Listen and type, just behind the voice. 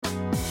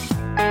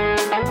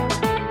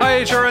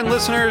HRN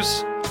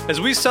listeners.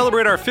 As we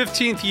celebrate our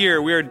 15th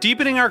year, we are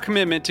deepening our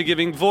commitment to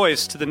giving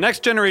voice to the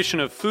next generation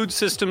of food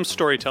systems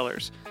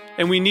storytellers,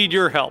 and we need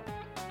your help.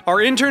 Our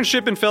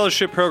internship and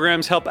fellowship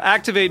programs help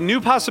activate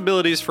new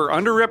possibilities for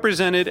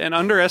underrepresented and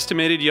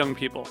underestimated young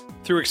people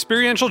through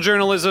experiential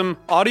journalism,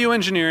 audio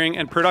engineering,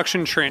 and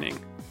production training.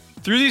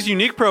 Through these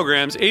unique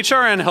programs,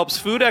 HRN helps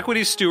food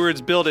equity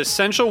stewards build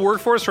essential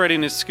workforce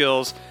readiness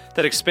skills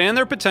that expand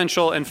their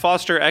potential and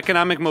foster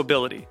economic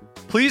mobility.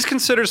 Please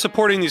consider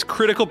supporting these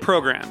critical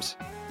programs.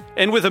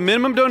 And with a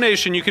minimum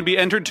donation, you can be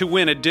entered to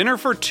win a dinner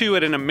for two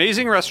at an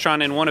amazing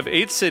restaurant in one of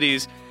 8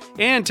 cities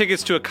and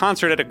tickets to a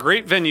concert at a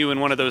great venue in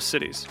one of those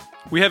cities.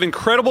 We have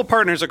incredible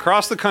partners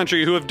across the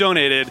country who have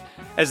donated,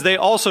 as they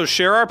also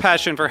share our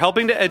passion for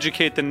helping to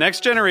educate the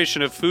next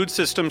generation of food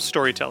systems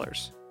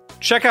storytellers.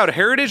 Check out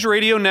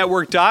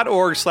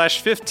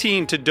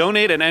heritageradionetwork.org/15 to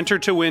donate and enter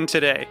to win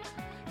today.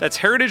 That's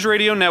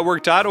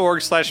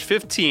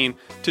heritageradionetwork.org/15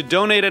 to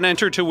donate and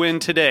enter to win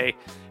today.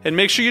 And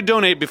make sure you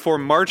donate before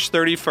March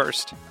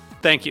 31st.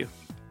 Thank you.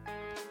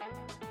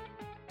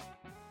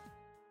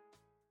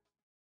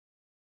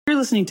 You're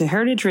listening to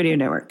Heritage Radio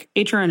Network.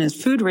 HRN is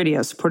food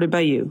radio supported by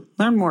you.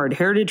 Learn more at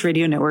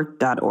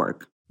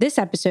heritageradionetwork.org. This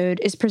episode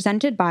is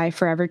presented by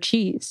Forever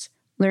Cheese.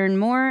 Learn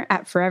more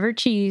at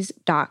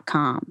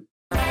forevercheese.com.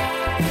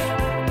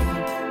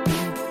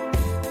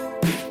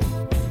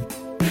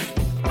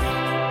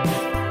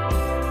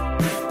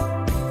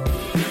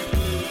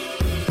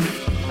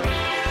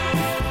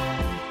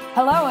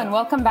 Hello and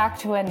welcome back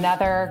to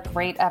another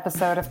great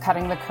episode of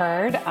Cutting the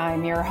Curd.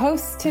 I'm your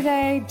host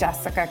today,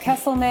 Jessica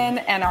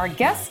Kesselman, and our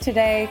guest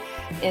today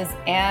is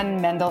Anne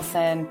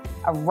Mendelson,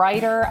 a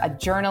writer, a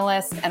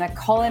journalist, and a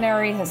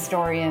culinary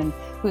historian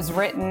who's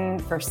written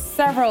for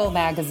several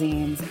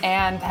magazines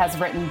and has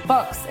written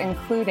books,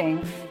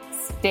 including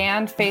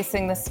Stand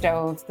Facing the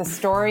Stove, the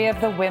story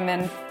of the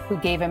women who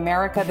gave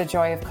America the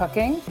joy of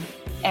cooking,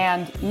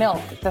 and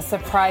Milk, the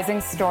surprising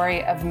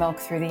story of milk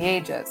through the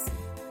ages.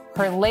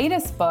 Her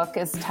latest book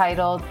is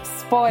titled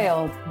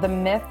Spoiled, the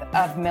Myth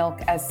of Milk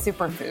as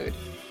Superfood,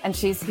 and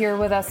she's here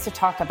with us to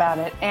talk about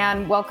it.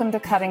 Anne, welcome to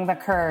Cutting the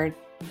Curd.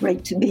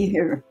 Great to be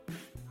here.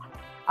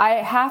 I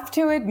have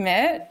to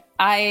admit,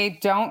 I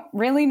don't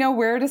really know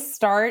where to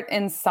start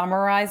in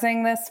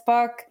summarizing this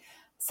book,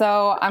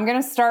 so I'm going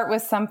to start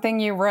with something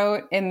you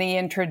wrote in the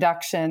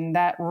introduction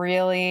that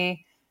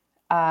really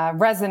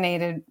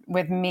resonated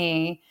with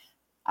me.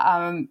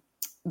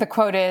 The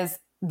quote is,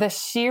 "The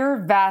sheer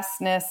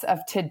vastness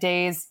of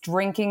today's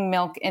drinking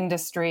milk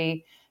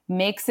industry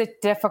makes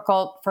it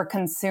difficult for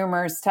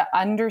consumers to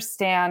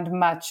understand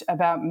much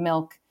about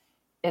milk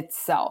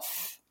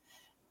itself."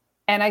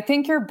 And I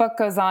think your book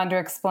goes on to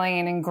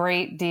explain in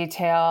great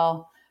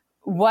detail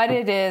what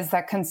it is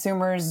that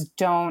consumers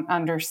don't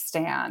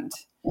understand.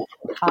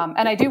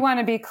 And I do want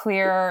to be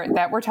clear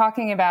that we're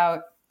talking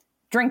about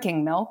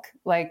drinking milk,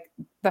 like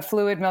the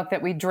fluid milk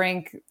that we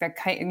drink that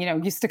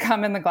used to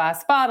come in the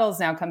glass bottles,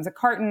 now comes in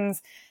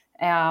cartons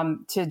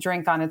to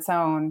drink on its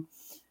own.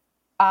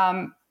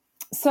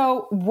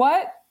 So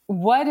what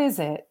is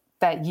it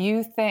that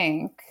you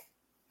think,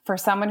 for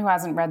someone who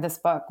hasn't read this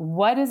book,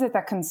 what is it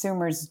that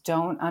consumers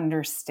don't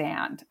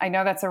understand? I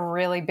know that's a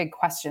really big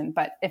question,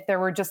 but if there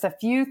were just a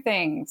few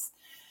things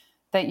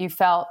that you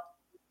felt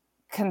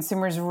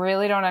consumers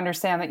really don't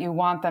understand that you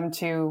want them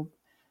to,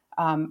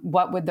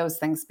 what would those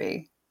things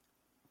be?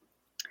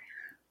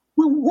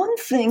 Well, one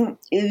thing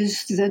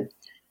is that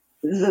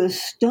the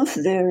stuff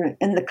there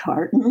in the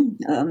carton,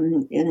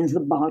 in the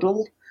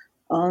bottle,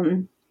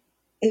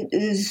 it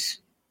is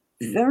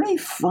very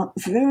far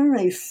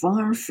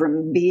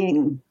from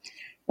being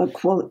a,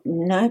 quote,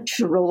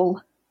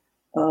 natural,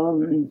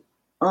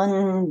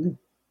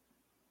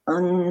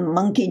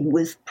 unmonkeyed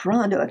with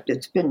product.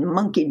 It's been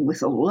monkeyed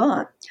with a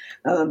lot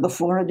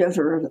before it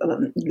ever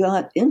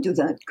got into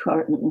that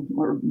carton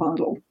or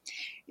bottle.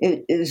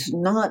 It is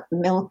not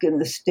milk in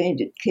the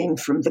state it came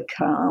from the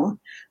cow.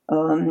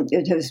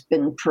 It has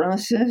been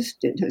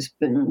processed. It has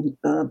been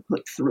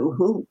put through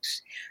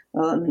hoops.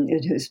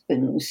 It has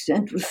been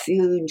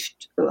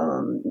centrifuged,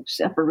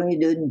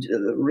 separated,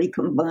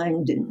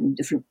 recombined in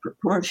different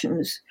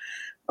proportions.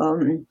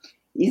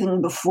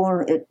 Even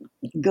before it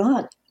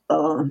got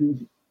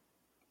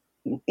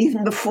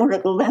even before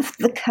it left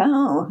the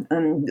cow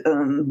and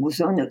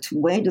was on its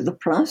way to the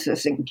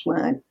processing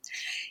plant,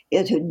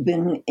 it had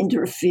been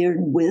interfered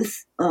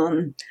with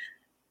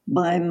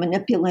by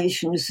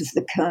manipulations of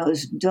the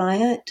cow's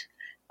diet,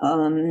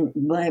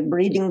 by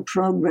breeding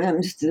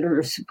programs that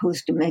are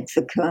supposed to make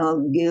the cow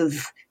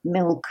give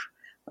milk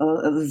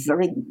of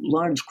very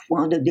large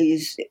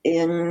quantities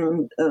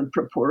in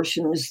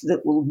proportions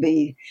that will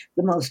be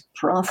the most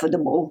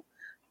profitable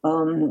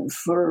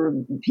for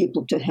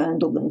people to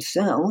handle and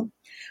sell.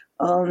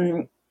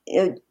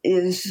 It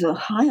is a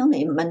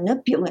highly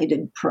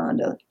manipulated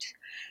product,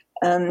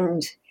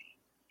 and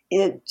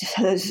it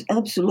has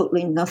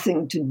absolutely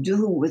nothing to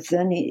do with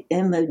any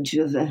image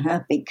of a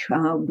happy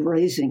cow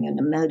grazing in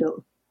a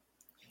meadow.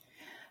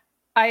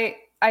 I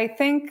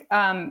think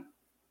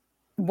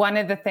one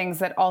of the things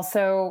that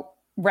also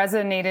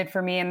resonated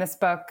for me in this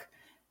book,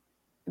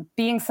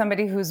 being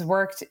somebody who's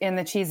worked in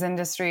the cheese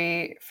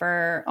industry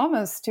for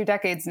almost 2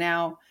 decades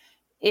now,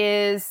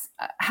 is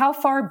how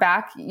far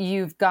back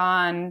you've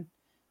gone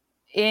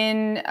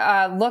in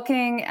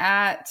looking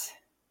at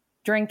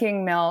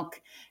drinking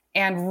milk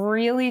and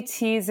really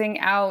teasing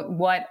out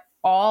what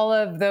all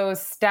of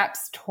those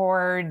steps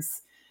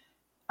towards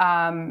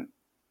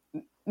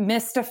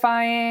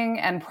mystifying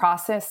and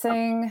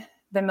processing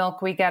the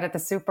milk we get at the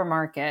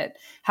supermarket,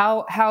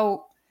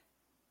 how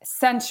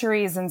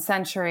centuries and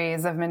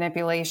centuries of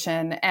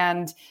manipulation,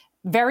 and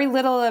very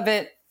little of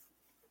it.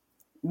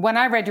 When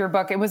I read your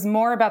book, it was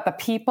more about the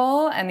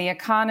people and the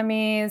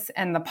economies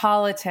and the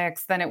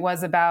politics than it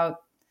was about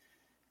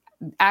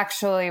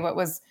actually what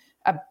was,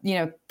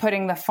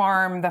 putting the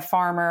farm, the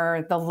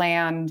farmer, the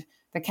land,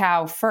 the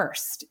cow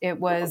first. It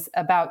was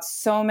about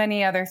so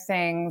many other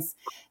things,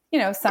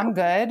 some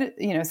good,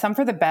 some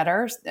for the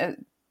better,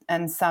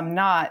 and some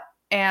not.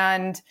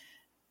 And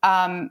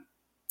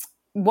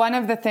one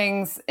of the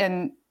things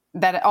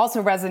that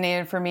also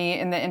resonated for me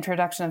in the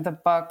introduction of the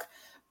book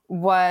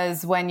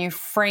was when you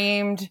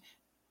framed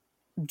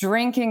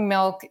drinking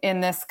milk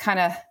in this kind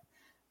of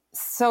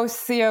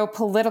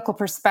socio-political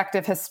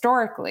perspective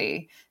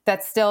historically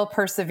that still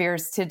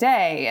perseveres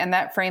today. And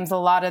that frames a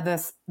lot of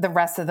the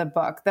rest of the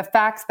book. The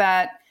fact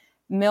that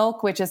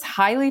milk, which is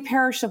highly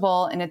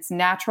perishable in its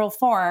natural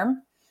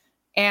form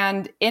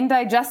and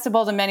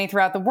indigestible to many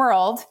throughout the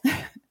world,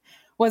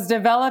 was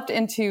developed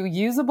into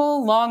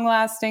usable,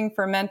 long-lasting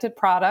fermented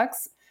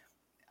products,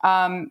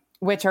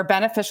 which are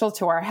beneficial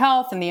to our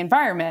health and the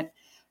environment.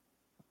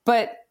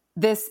 But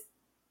this,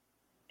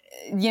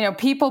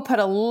 people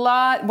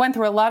went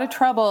through a lot of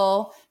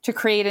trouble to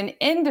create an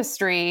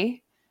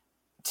industry,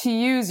 to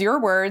use your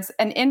words,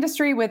 an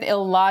industry with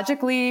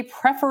illogically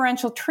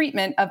preferential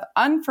treatment of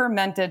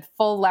unfermented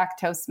full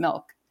lactose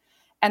milk.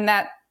 And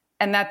that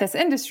this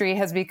industry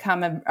has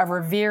become a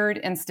revered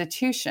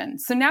institution.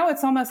 So now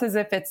it's almost as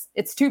if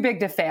it's too big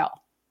to fail,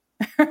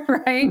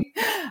 right?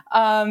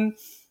 I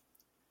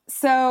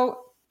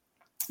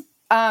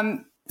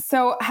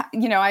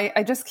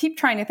just keep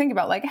trying to think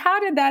about how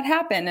did that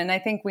happen? And I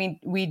think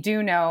we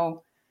do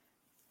know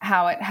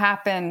how it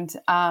happened.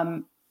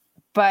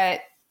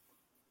 But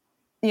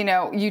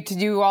you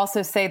do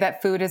also say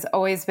that food has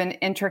always been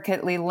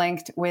intricately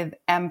linked with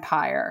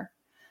empire.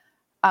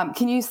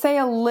 Can you say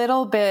a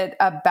little bit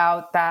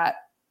about that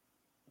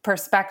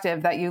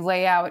perspective that you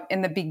lay out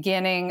in the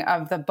beginning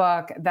of the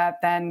book that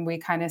then we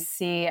kind of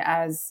see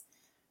as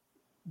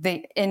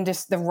the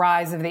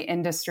rise of the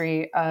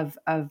industry of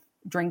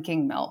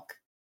drinking milk?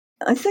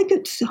 I think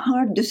it's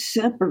hard to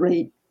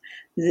separate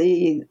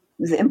the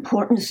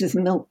importance of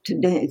milk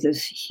today,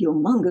 this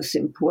humongous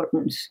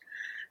importance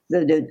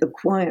that it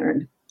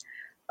acquired,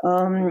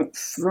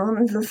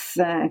 from the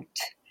fact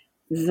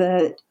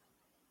that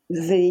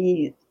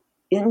the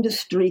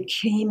industry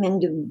came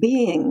into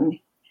being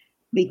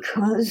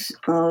because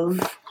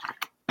of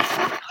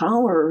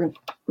power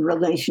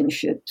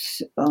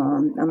relationships,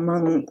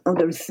 among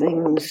other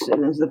things,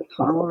 the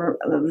power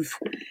of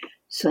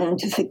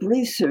scientific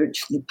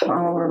research, the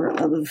power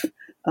of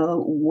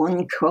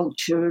one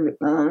culture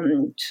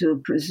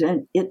to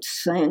present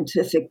its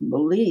scientific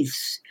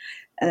beliefs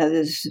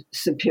as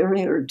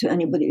superior to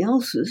anybody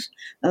else's,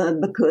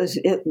 because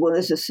it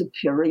was a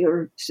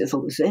superior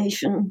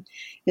civilization.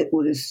 It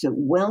was a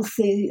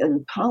wealthy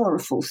and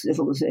powerful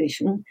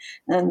civilization.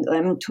 And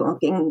I'm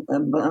talking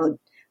about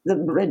the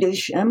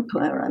British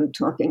Empire. I'm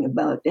talking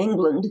about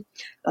England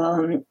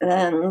and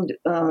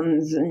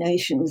the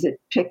nations it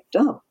picked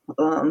up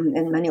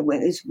in many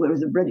ways where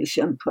the British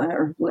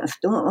Empire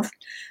left off,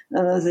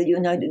 the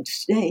United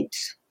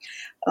States.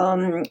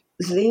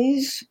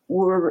 These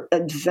were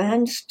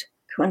advanced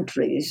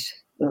countries.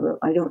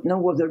 I don't know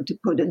whether to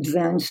put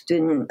advanced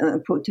in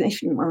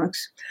quotation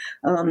marks,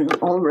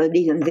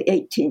 already in the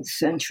 18th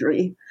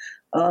century,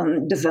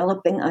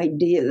 developing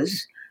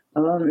ideas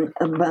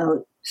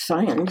about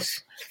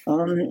science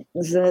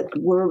that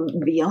were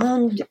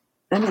beyond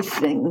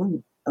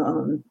anything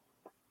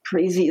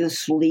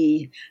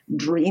previously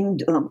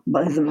dreamed up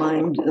by the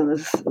mind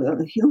of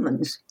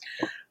humans.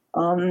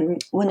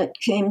 When it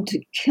came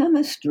to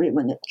chemistry,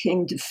 when it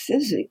came to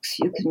physics,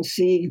 you can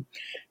see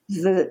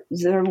that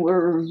there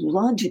were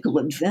logical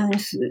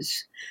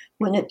advances.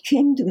 When it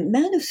came to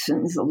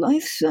medicine, the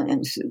life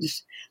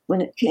sciences,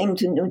 when it came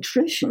to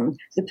nutrition,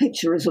 the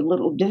picture is a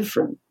little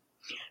different.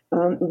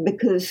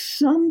 Because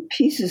some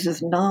pieces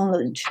of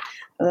knowledge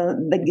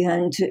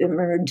began to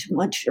emerge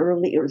much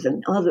earlier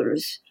than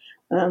others,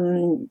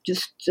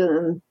 just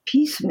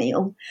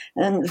piecemeal.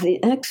 And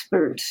the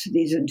experts,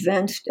 these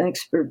advanced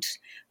experts,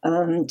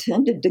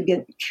 tended to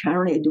get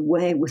carried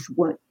away with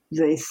what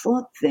they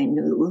thought they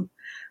knew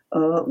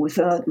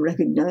without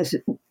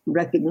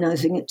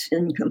recognizing its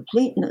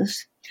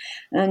incompleteness.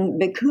 And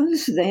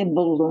because they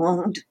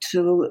belonged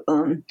to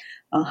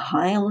a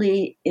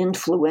highly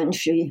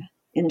influential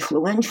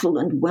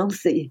and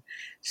wealthy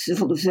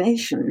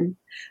civilization,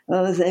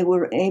 they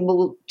were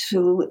able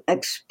to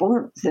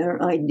export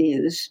their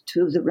ideas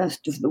to the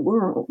rest of the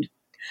world.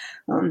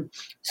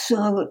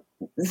 So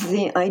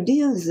the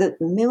idea that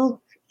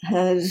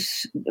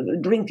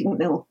drinking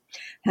milk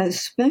has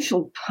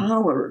special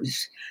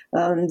powers,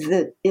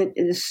 that it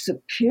is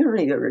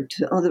superior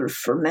to other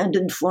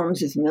fermented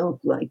forms of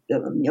milk like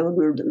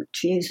yogurt or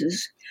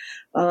cheeses.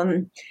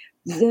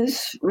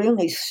 This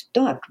really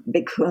stuck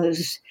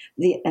because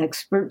the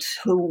experts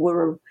who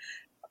were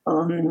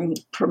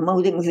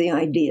promoting the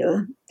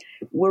idea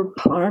were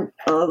part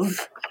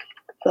of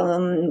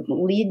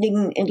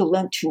leading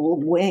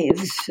intellectual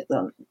waves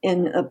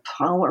in a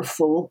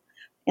powerful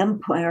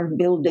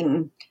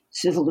empire-building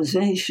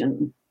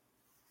civilization.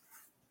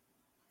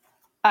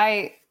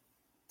 I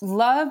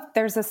love,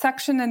 there's a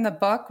section in the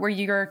book where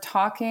you're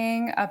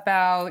talking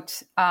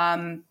about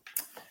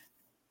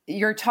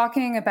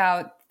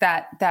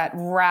that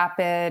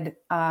rapid,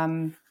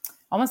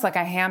 almost like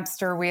a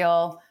hamster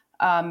wheel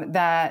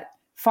that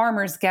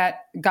farmers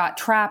got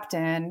trapped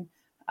in,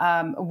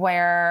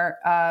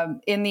 where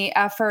in the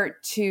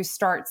effort to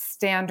start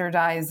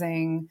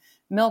standardizing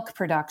milk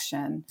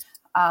production,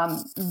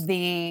 I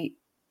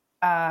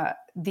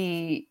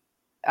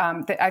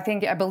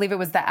believe it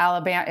was the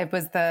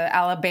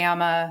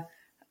Alabama.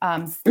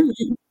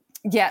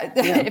 Yeah.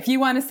 If you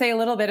want to say a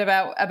little bit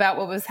about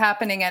what was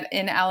happening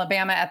in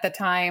Alabama at the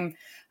time,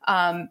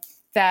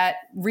 that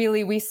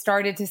really we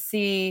started to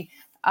see,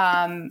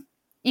 in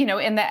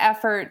the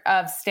effort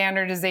of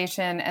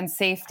standardization and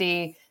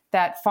safety,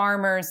 that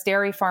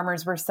dairy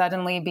farmers were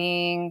suddenly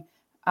being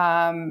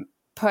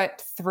put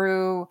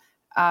through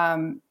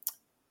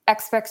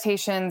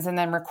expectations and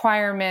then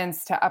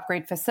requirements to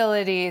upgrade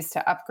facilities,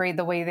 to upgrade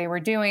the way they were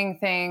doing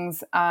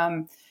things.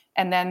 And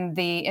then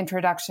the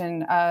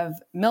introduction of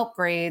milk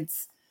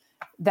grades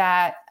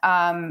that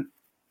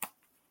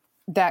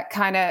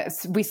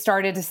we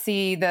started to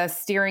see the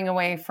steering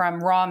away from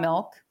raw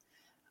milk,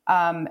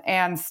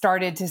 and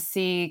started to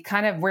see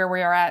kind of where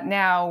we are at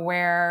now,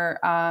 where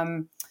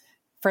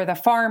for the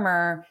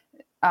farmer,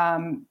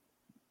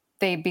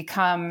 they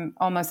become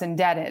almost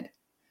indebted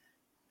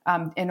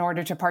in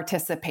order to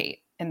participate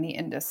in the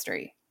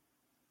industry.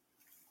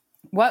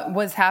 What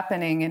was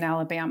happening in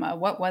Alabama?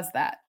 What was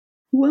that?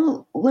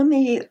 Well, let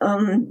me,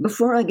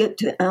 before I get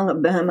to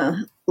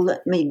Alabama,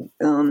 let me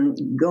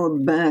go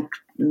back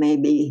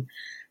maybe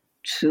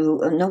to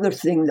another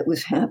thing that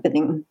was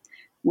happening,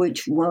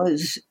 which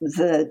was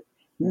that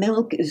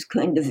milk is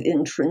kind of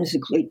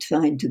intrinsically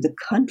tied to the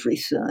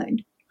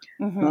countryside.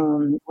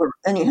 Mm-hmm. Or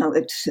anyhow,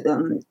 it's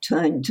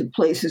tied to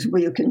places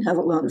where you can have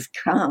a lot of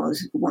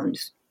cows at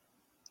once.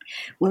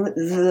 Well,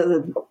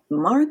 the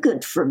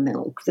market for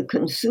milk, the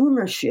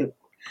consumership,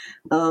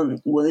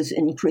 was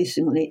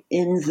increasingly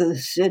in the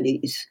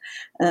cities.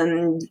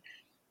 And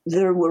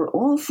there were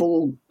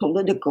awful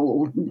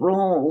political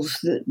brawls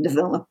that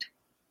developed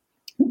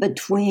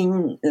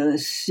between the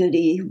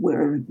city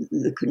where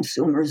the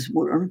consumers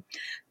were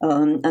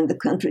and the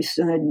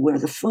countryside where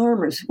the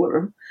farmers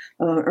were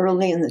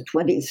early in the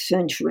 20th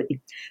century.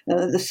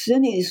 The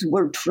cities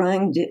were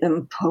trying to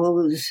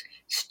impose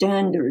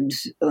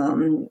standards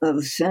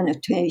of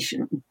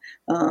sanitation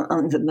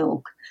on the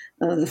milk.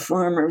 The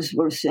farmers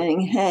were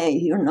saying, hey,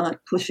 you're not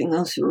pushing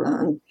us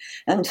around.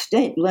 And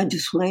state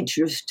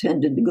legislatures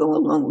tended to go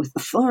along with the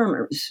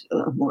farmers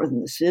more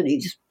than the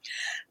cities.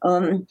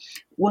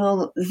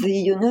 Well,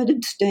 the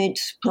United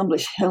States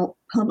Public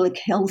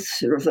Health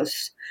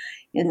Service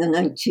in the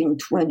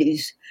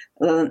 1920s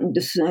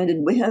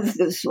decided we have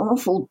this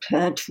awful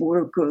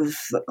patchwork of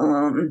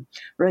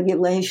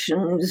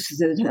regulations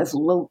that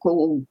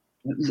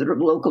are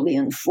locally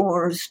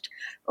enforced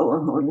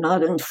or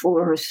not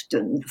enforced,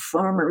 and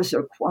farmers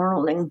are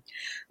quarreling.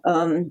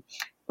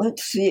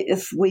 Let's see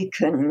if we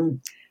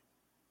can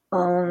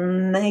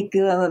make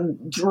a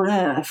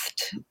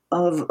draft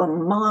of a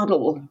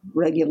model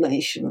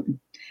regulation.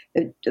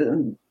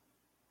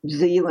 The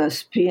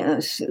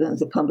USPS,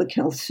 the Public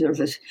Health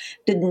Service,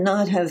 did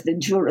not have the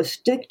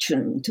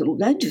jurisdiction to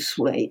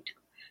legislate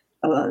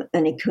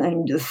any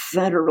kind of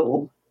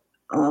federal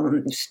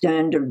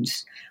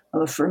standards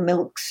for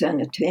milk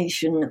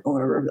sanitation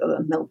or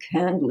milk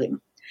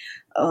handling.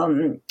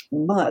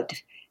 But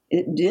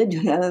it did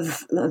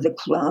have the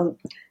clout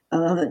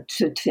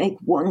to take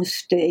one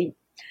state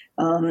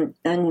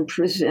and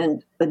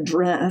present a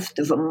draft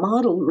of a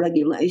model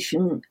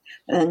regulation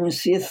and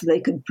see if they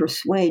could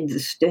persuade the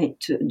state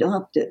to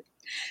adopt it.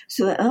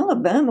 So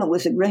Alabama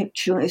was a great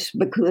choice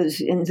because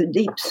in the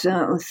Deep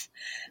South,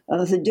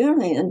 the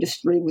dairy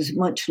industry was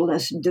much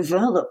less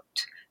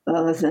developed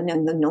than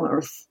in the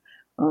North.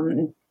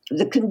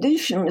 The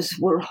conditions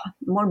were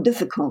more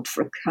difficult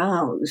for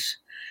cows.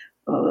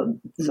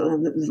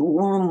 The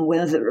warm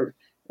weather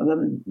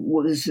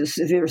was a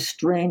severe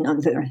strain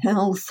on their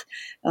health.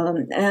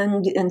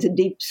 And in the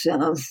Deep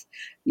South,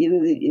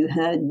 you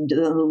had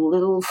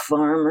little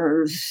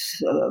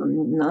farmers,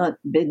 not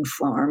big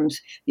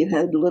farms. You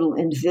had little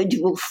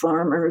individual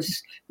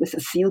farmers with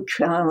a few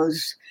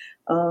cows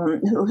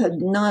who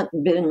had not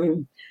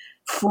been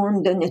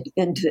formed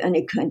into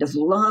any kind of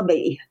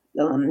lobby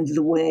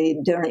the way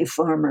dairy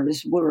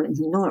farmers were in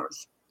the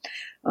North.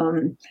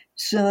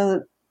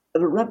 So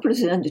a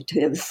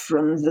representative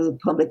from the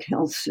Public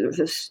Health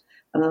Service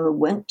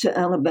went to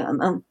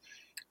Alabama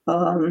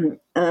and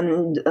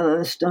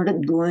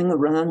started going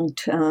around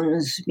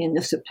towns,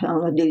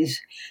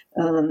 municipalities,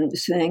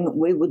 saying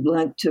we would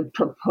like to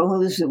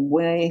propose a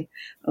way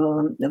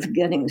of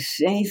getting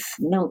safe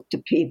milk to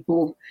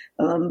people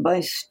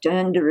by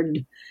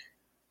standard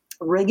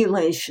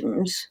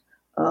regulations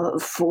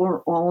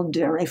for all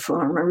dairy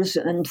farmers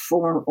and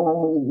for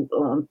all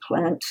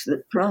plants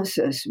that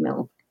process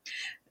milk.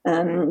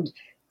 And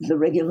the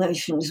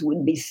regulations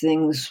would be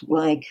things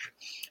like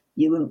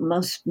you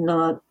must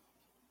not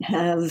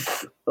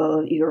have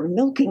your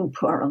milking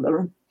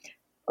parlor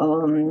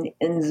in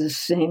the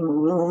same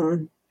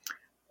room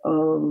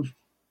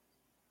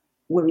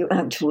where you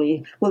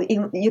actually, well,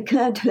 you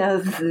can't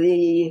have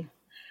the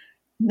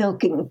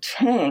milk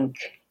tank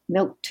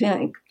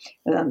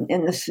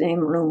in the same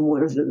room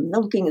where the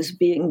milking is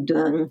being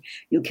done.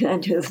 You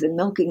can't have the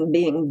milking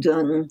being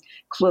done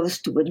close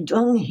to a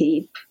dung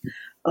heap.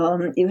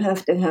 You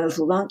have to have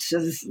lots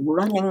of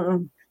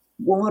running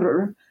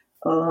water.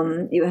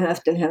 You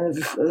have to have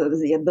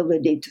the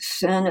ability to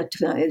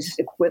sanitize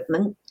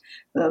equipment,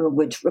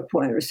 which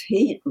requires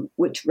heat,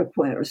 which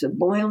requires a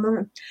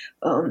boiler.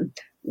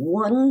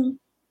 One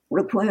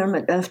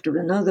requirement after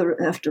another,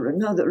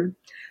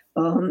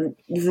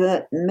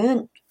 that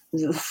meant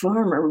the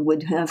farmer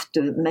would have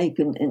to make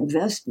an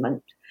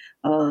investment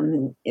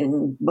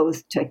in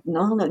both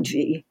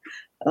technology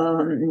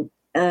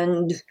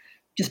and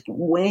just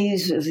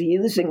ways of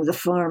using the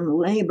farm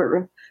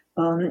labor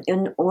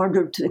in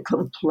order to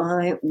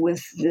comply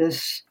with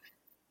this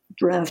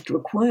draft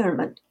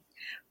requirement.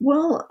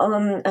 Well,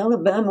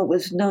 Alabama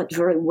was not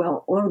very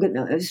well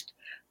organized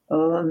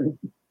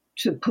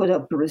to put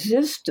up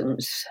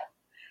resistance,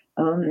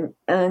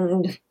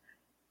 and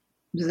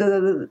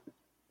the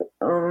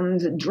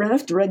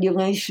draft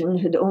regulation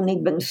had only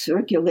been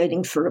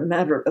circulating for a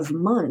matter of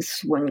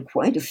months when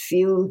quite a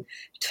few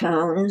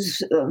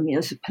towns,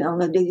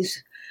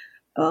 municipalities,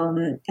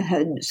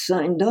 had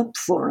signed up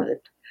for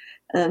it.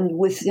 And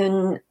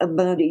within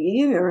about a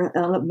year,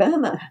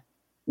 Alabama,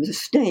 the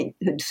state,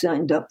 had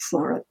signed up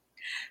for it.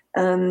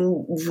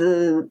 And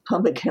the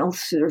Public Health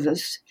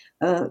Service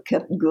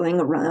kept going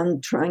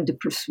around trying to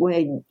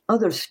persuade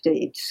other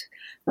states,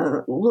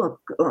 look,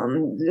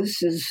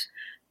 this is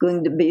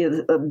going to be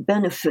a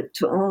benefit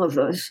to all of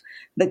us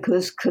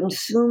because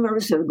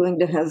consumers are going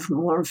to have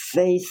more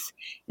faith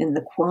in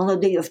the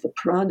quality of the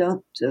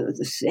product,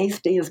 the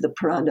safety of the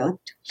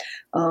product,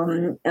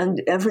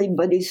 and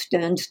everybody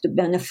stands to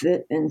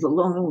benefit in the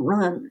long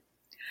run.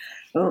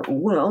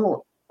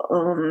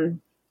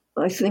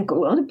 I think a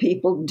lot of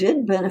people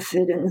did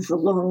benefit in the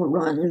long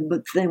run,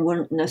 but they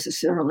weren't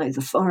necessarily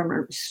the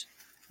farmers.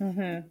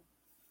 Mm-hmm.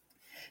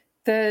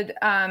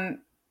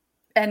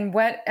 And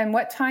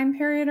what time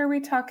period are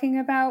we talking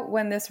about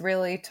when this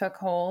really took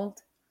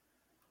hold?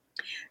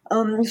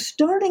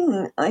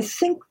 Starting, I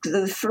think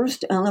the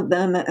first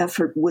Alabama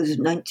effort was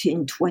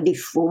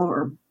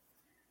 1924.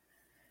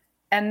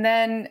 And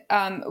then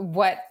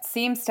what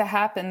seems to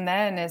happen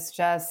then is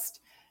just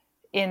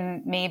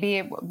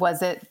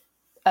was it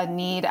a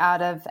need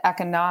out of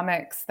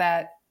economics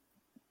that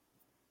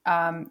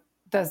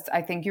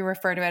I think you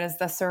refer to it as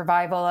the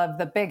survival of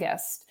the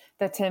biggest,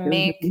 that to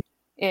make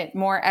it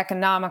more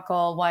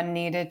economical, one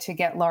needed to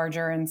get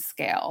larger in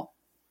scale.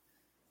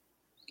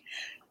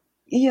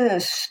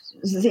 Yes,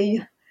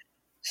 the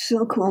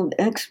so-called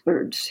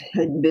experts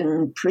had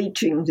been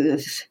preaching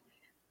this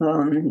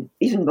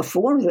even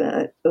before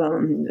that,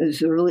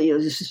 as early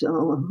as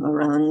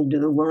around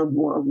World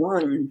War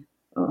One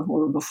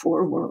or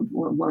before World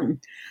War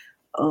One.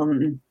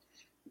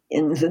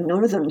 In the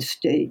northern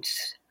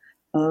states,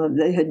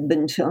 they had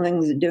been telling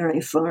the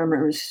dairy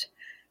farmers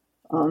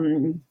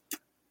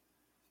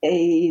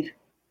a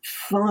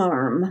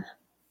farm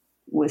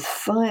with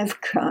 5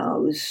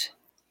 cows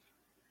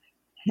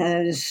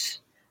has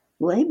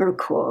labor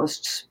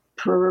costs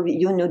per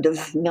unit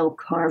of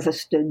milk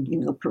harvested,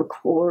 per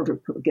quart or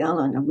per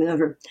gallon or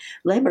whatever.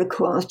 Labor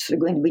costs are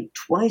going to be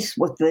twice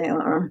what they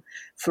are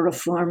for a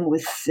farm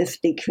with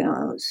 50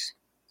 cows.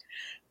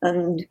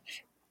 And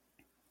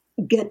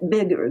get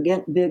bigger,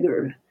 get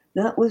bigger.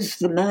 That was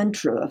the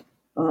mantra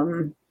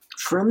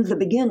from the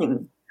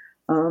beginning.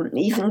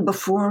 Even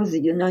before the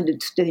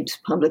United States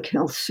Public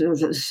Health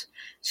Service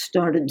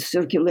started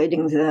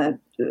circulating that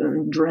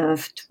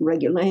draft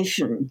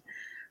regulation.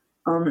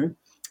 And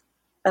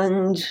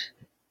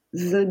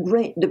the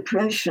Great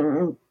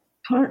Depression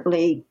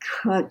partly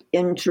cut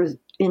into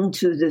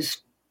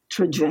this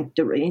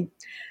trajectory,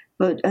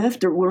 but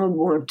after World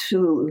War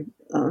II,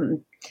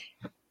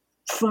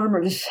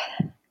 farmers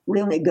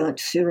really got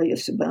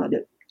serious about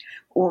it,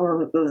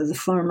 or the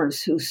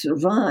farmers who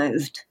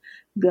survived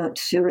got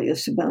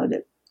serious about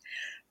it.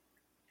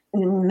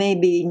 In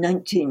maybe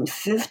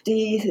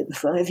 1950,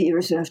 5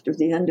 years after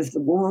the end of the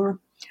war,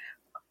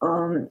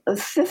 a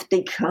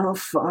 50-cow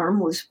farm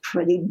was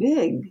pretty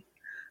big.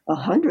 A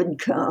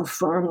 100-cow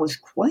farm was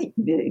quite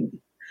big.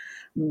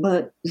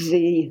 But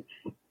the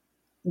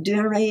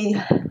dairy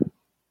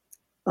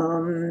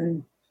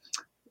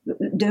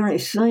dairy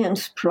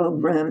science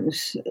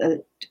programs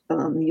at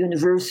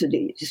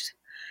universities.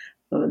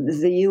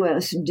 The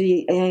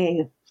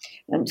USDA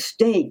and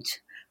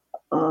state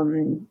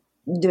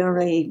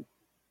dairy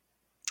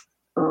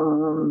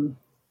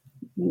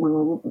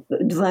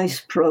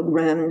advice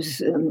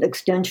programs,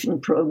 extension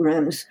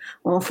programs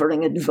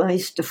offering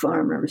advice to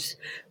farmers.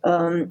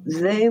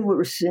 They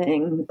were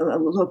saying,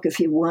 look, if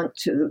you want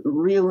to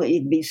really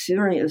be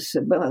serious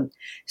about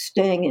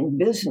staying in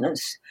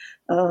business,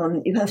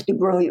 you have to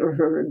grow your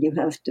herd, you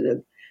have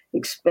to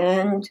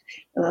expand,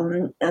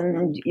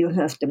 and you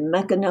have to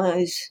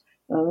mechanize,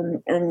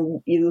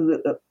 and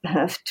you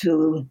have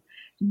to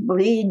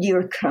breed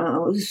your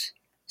cows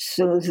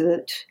so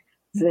that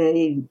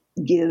they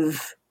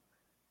give.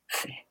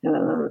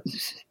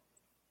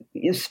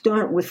 You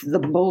start with the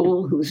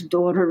bull whose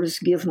daughters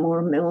give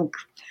more milk,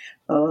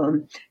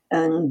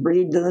 and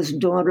breed those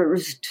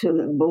daughters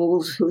to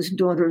bulls whose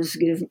daughters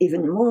give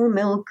even more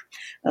milk.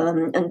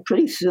 And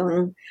pretty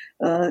soon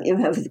you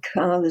have the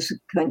cows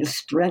kind of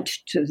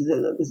stretched to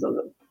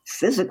the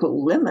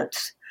physical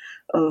limits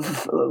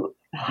of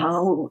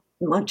how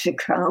much a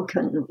cow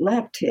can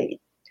lactate.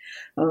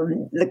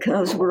 The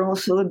cows were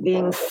also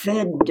being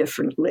fed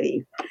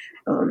differently.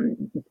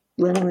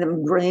 Letting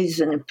them graze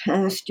in a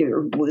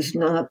pasture was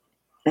not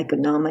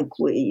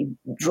economically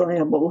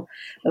viable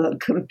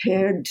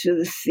compared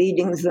to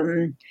feeding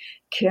them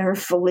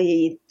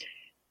carefully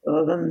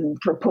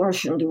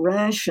proportioned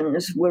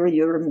rations where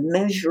you're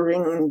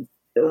measuring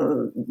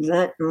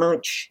that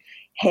much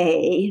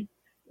hay.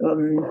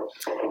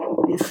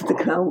 If the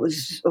cow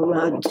was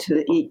allowed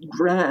to eat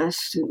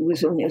grass, it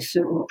was only a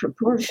certain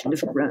proportion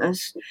of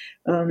grass,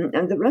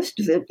 and the rest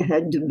of it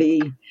had to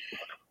be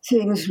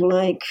things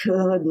like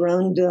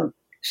ground up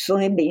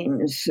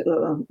soybeans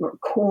or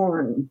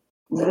corn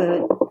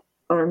that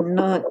are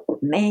not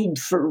made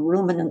for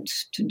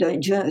ruminants to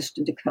digest.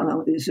 The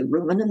cow is a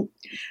ruminant.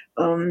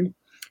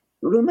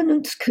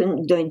 Ruminants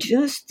can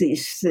digest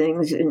these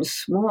things in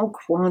small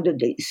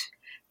quantities,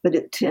 but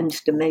it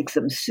tends to make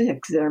them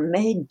sick. They're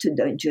made to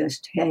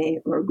digest hay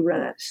or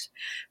grass.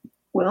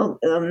 Well,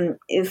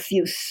 if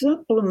you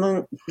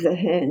supplement the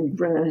hay and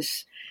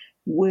grass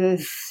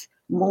with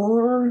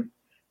more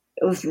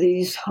of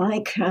these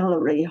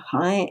high-calorie,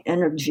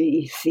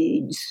 high-energy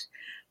feeds,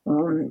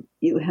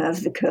 you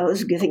have the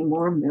cows giving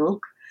more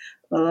milk.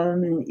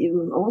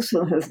 You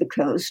also have the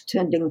cows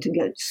tending to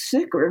get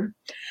sicker.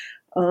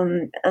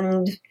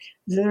 And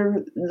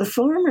the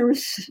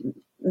farmers,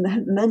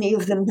 many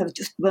of them have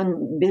just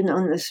been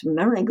on this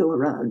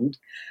merry-go-round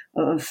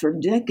for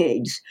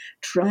decades,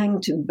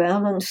 trying to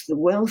balance the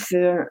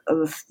welfare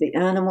of the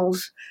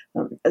animals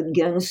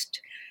against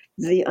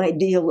the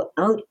ideal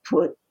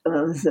output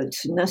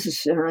that's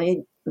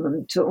necessary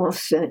to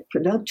offset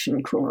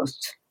production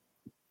costs.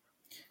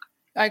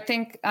 I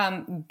think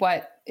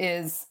what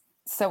is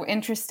so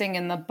interesting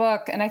in the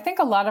book, and I think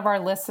a lot of our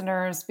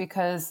listeners,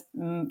 because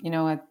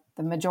the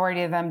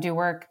majority of them do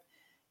work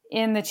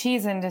in the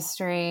cheese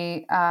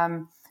industry,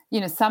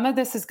 some of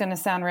this is going to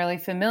sound really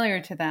familiar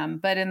to them.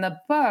 But in the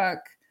book,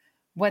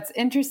 what's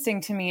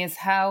interesting to me is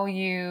how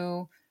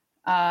you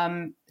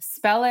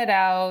spell it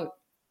out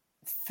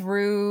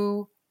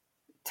through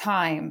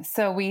time.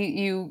 So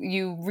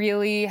you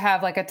really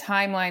have like a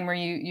timeline where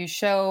you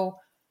show,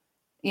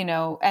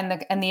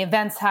 and the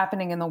events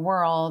happening in the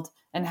world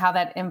and how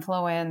that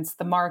influence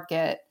the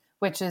market,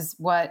 which is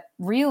what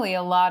really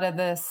a lot of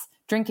this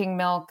drinking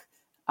milk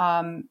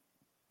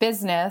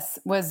business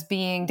was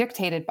being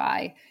dictated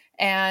by.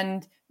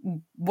 And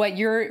what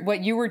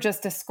you were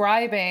just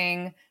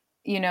describing,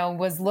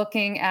 was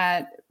looking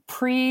at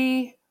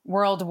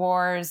pre-World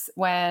Wars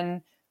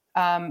when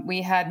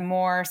we had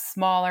more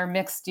smaller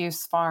mixed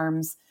use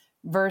farms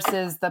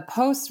versus the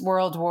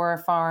post-World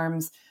War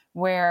farms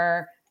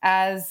where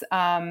as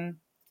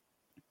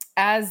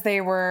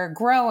they were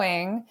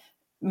growing,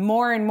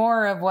 more and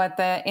more of what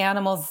the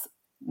animals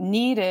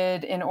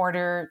needed in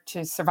order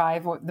to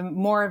survive, the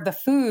more of the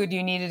food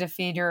you needed to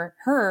feed your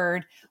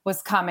herd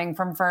was coming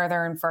from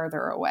further and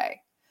further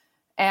away.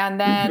 And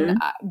then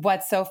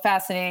what's so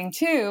fascinating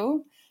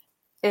too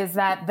is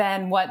that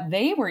then what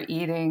they were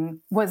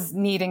eating was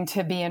needing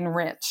to be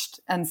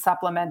enriched and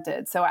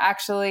supplemented. So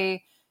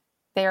actually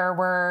there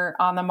were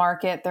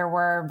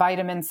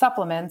vitamin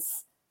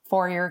supplements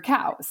for your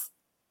cows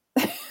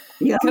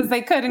because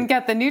they couldn't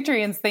get the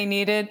nutrients they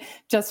needed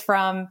just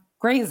from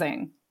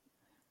grazing.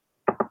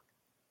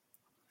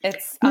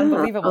 It's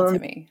unbelievable to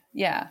me.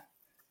 Yeah.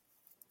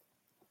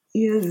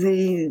 Yeah,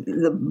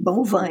 the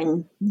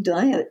bovine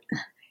diet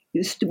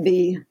used to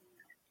be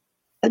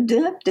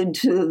adapted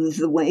to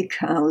the way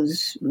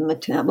cows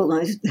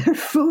metabolized their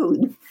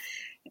food,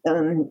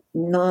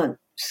 not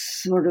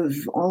sort of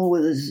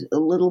always a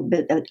little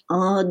bit at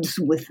odds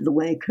with the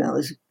way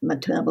cows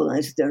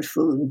metabolize their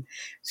food.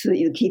 So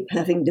you keep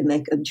having to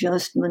make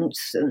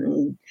adjustments,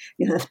 and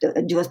you have to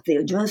adjust the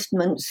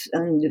adjustments,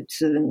 and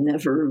it's a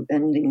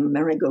never-ending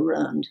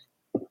merry-go-round.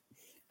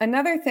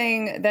 Another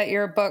thing that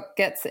your book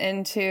gets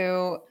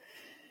into,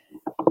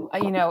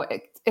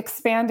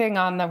 expanding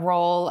on the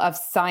role of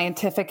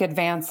scientific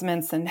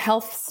advancements in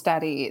health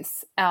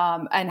studies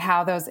and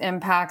how those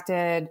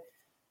impacted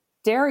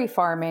dairy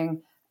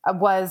farming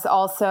was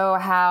also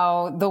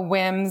how the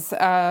whims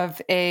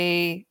of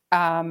a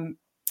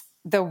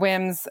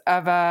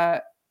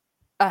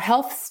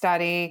health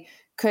study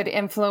could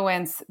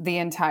influence the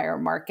entire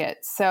market.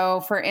 So,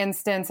 for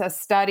instance, a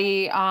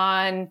study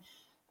on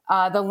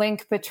the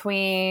link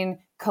between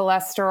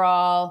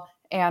cholesterol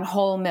and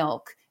whole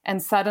milk,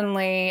 and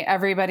suddenly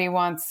everybody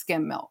wants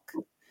skim milk.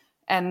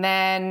 And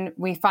then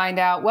we find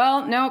out,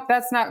 well, nope,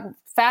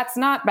 fat's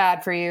not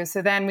bad for you.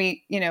 So then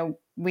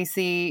we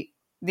see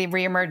the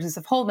reemergence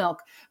of whole milk.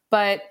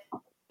 But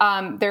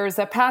there's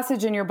a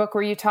passage in your book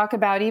where you talk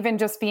about even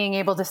just being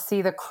able to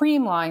see the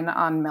cream line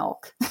on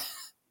milk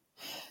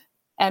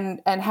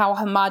and how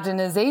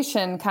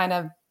homogenization kind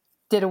of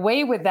did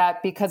away with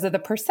that because of the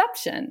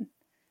perception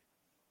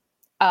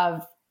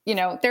of,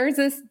 there's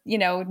this,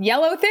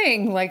 yellow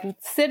thing like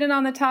sitting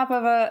on the top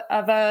of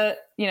a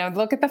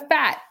look at the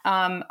fat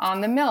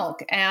on the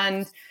milk.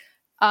 And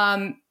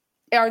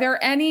are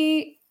there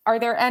any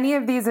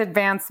of these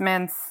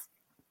advancements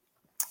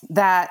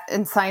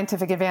in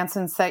scientific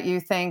advancements that you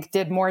think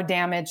did more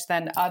damage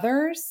than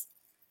others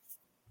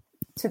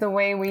to the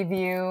way we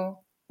view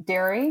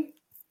dairy?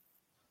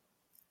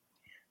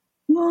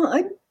 Well,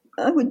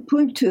 I would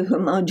point to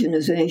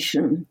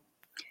homogenization.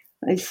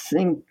 I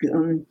think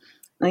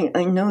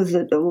I know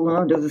that a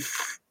lot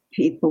of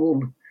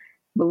people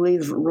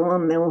believe raw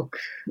milk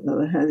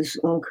has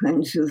all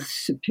kinds of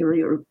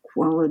superior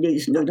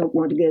qualities, and I don't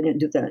want to get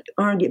into that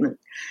argument.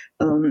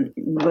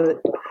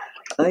 But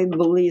I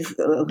believe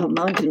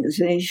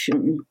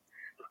homogenization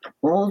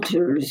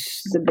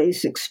alters the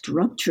basic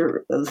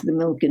structure of the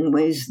milk in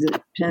ways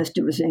that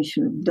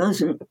pasteurization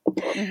doesn't.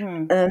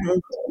 Mm-hmm.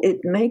 And it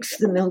makes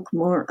the milk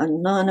more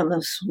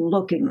anonymous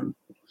looking,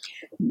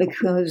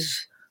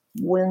 because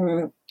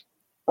when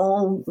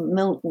all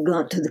milk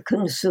got to the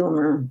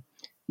consumer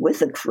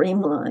with a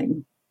cream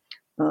line,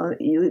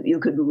 you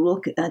could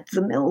look at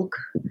the milk.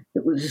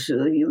 It was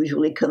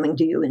usually coming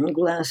to you in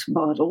glass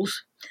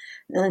bottles.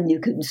 And you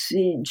could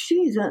see,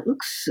 gee, that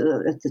looks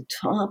at the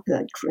top,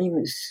 that cream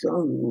is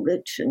so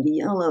rich and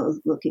yellow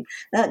looking.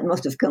 That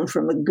must have come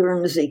from a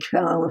Guernsey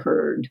cow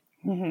herd.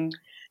 Mm-hmm.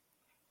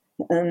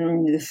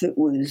 And if it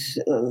was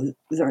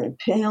very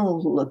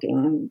pale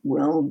looking,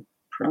 well,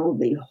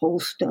 probably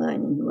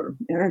Holstein or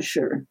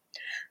Ayrshire.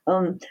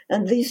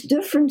 And these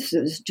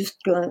differences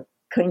just got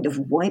kind of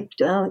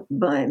wiped out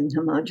by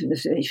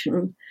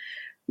homogenization,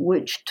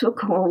 which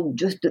took hold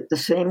just at the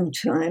same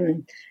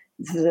time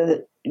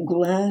that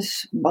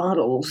glass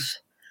bottles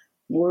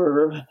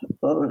were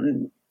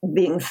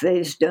being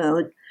phased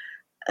out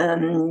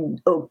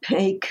and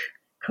opaque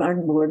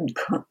cardboard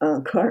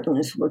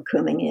cartons were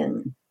coming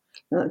in.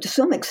 To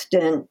some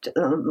extent,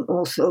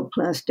 also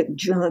plastic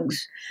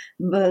jugs,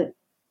 but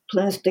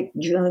plastic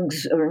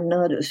jugs are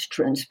not as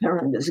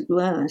transparent as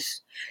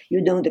glass.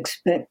 You don't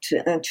expect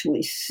to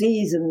actually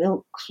see the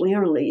milk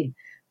clearly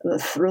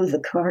through the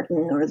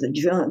carton or the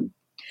jug.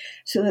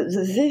 So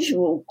the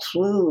visual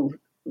clue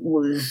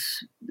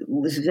was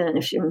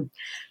vanishing.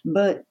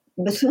 But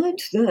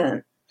besides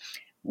that,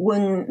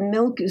 when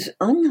milk is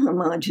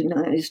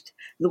unhomogenized,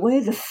 the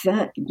way the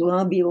fat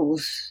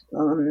globules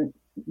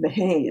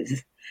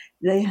behave,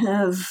 they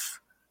have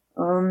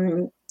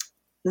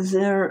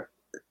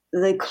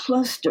they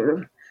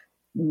cluster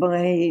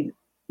by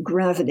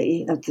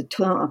gravity at the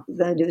top.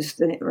 That is,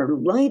 they are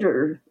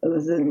lighter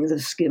than the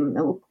skim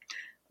milk.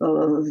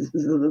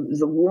 The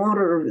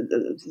water,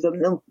 the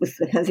milk with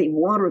the heavy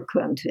water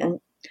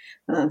content,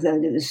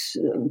 that is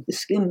the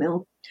skim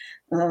milk,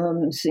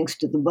 sinks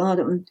to the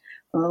bottom,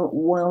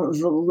 while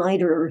the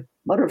lighter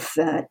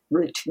butterfat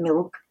rich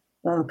milk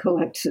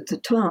collects at the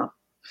top.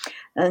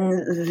 And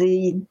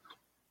the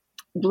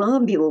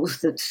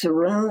globules that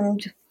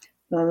surround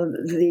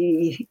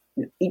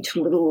each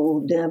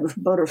little dab of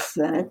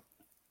butterfat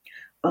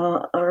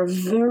are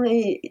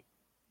very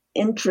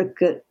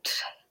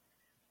intricate.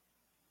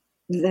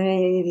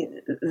 They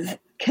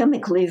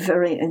chemically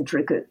very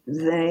intricate.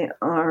 They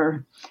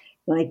are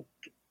like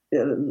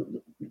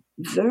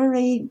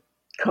very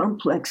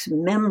complex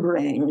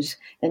membranes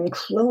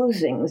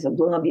enclosing the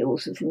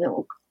globules of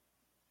milk.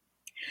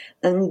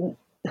 And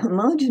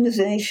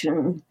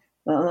homogenization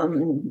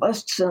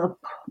busts up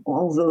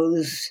all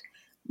those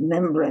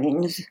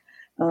membranes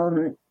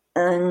and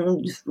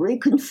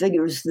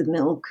reconfigures the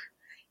milk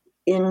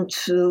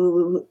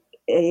into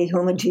a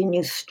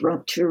homogeneous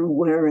structure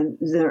where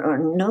there are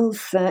no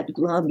fat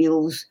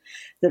globules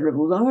that are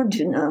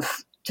large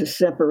enough to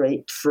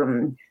separate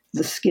from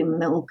the skim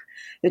milk.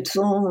 It's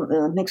all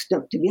mixed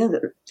up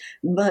together.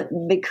 But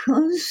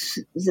because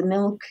the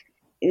milk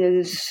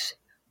is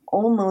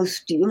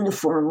almost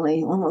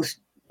uniformly,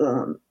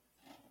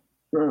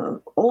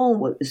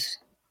 always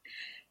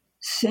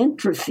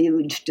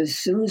centrifuged as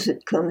soon as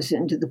it comes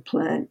into the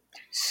plant,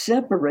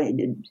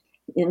 separated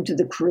into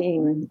the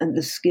cream and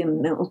the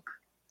skim milk,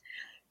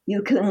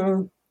 you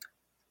can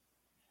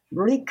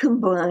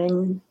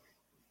recombine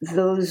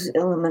those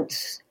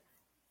elements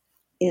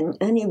in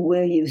any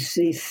way you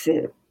see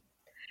fit.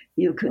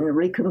 You can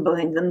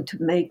recombine them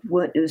to make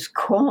what is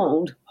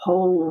called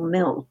whole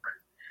milk,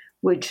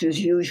 which is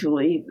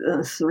usually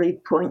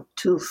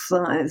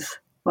 3.25%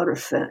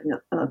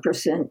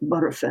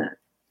 butterfat.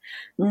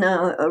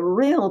 Now, a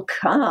real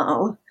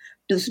cow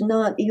does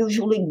not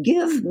usually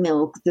give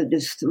milk that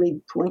is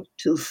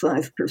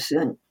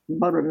 3.25%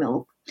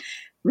 buttermilk.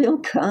 Real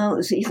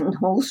cows, even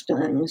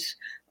Holsteins,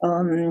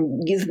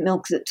 give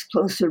milk that's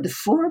closer to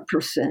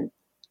 4%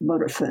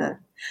 butterfat.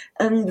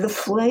 And the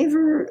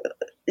flavor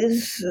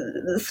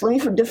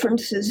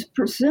difference is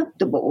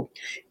perceptible.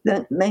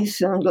 That may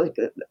sound like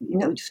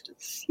just a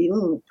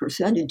few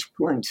percentage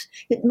points.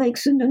 It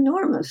makes an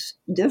enormous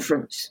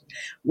difference.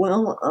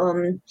 Well,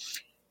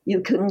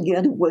 you can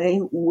get away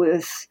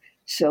with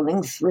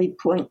selling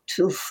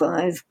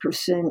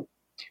 3.25%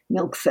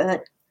 milk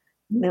fat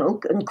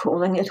milk and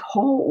calling it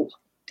whole.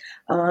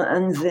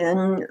 And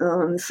then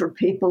for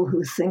people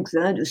who think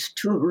that is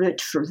too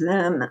rich for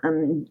them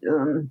and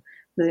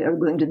they are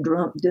going to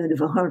drop dead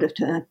of a heart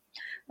attack,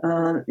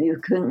 you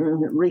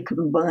can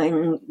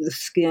recombine the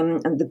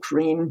skim and the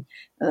cream.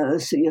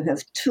 So you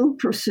have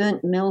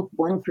 2% milk,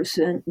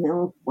 1%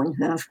 milk,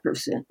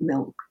 0.5%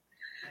 milk.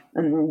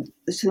 And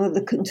so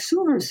the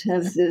consumers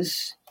have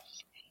this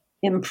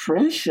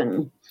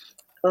impression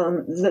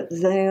that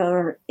they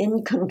are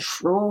in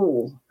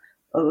control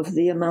of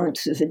the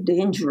amounts of a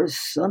dangerous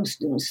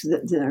substance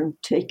that they're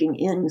taking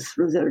in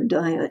through their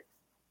diet.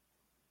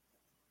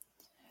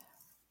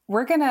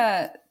 We're going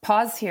to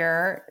pause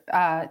here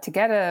to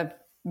get a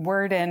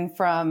word in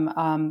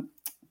from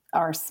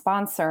our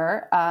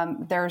sponsor.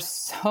 There's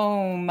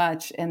so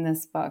much in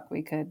this book.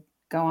 We could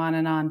go on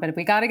and on, but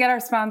we got to get our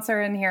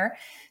sponsor in here.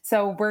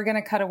 So we're going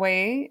to cut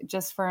away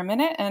just for a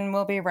minute and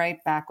we'll be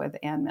right back with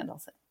Anne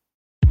Mendelson.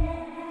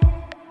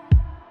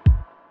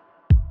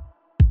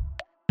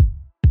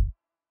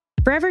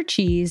 Forever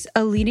Cheese,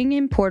 a leading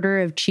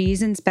importer of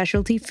cheese and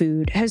specialty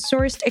food, has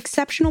sourced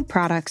exceptional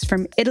products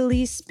from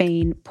Italy,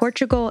 Spain,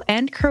 Portugal,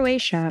 and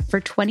Croatia for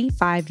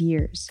 25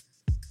 years.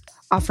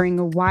 Offering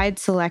a wide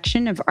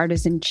selection of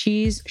artisan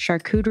cheese,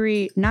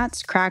 charcuterie,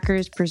 nuts,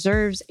 crackers,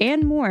 preserves,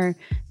 and more,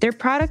 their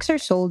products are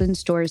sold in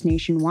stores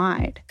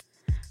nationwide.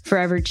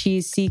 Forever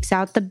Cheese seeks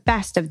out the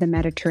best of the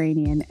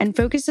Mediterranean and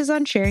focuses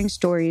on sharing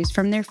stories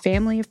from their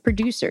family of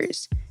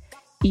producers.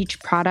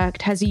 Each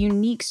product has a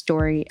unique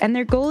story, and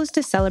their goal is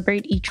to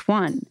celebrate each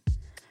one.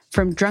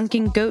 From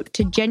drunken goat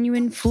to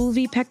genuine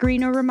Fulvi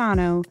Pecorino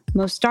Romano,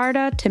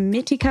 Mostarda to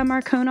Mitica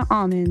Marcona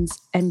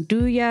almonds, and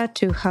Duja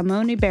to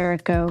Jamon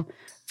Iberico,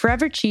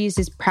 Forever Cheese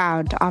is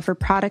proud to offer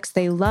products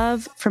they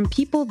love from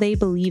people they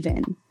believe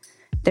in.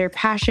 Their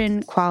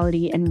passion,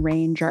 quality, and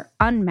range are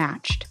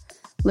unmatched.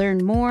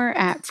 Learn more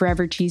at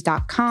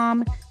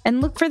forevercheese.com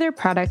and look for their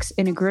products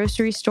in a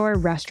grocery store,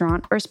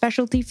 restaurant, or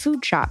specialty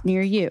food shop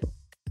near you.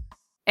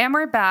 And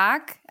we're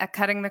back at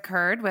Cutting the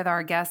Curd with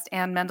our guest,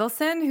 Anne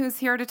Mendelson, who's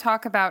here to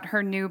talk about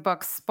her new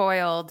book,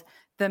 Spoiled,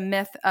 The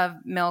Myth of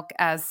Milk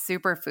as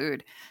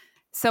Superfood.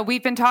 So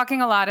we've been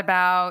talking a lot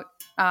about,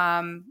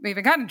 we've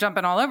been kind of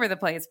jumping all over the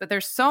place, but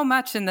there's so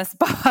much in this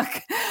book.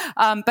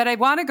 But I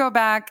want to go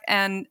back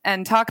and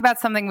talk about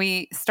something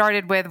we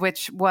started with,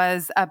 which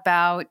was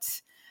about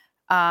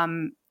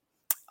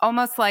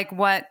almost like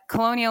what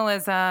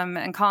colonialism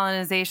and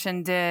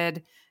colonization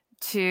did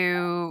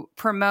to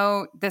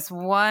promote this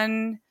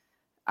one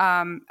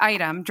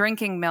item,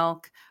 drinking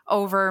milk,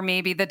 over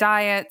maybe the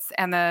diets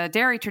and the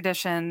dairy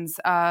traditions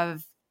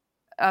of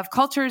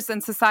cultures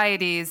and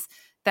societies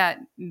that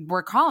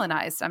were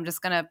colonized. I'm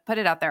just going to put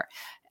it out there.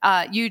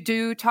 You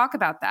do talk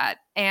about that,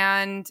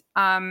 and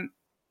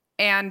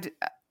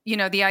you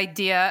know, the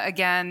idea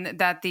again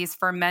that these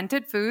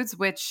fermented foods,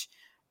 which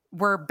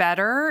were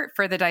better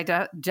for the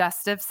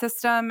digestive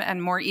system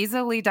and more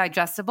easily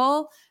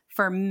digestible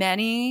for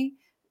many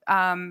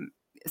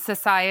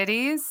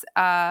societies,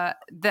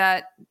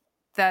 that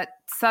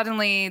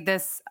suddenly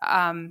this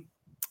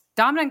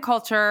dominant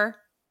culture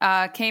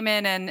came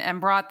in and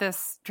brought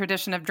this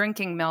tradition of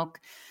drinking milk.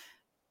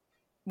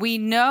 We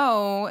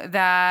know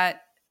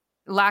that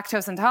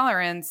lactose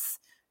intolerance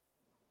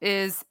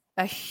is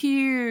a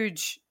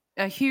huge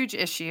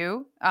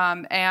issue,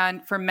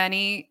 and for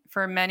many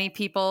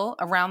people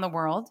around the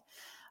world,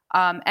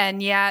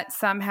 and yet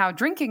somehow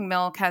drinking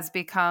milk has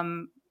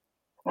become,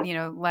 you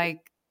know,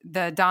 like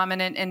the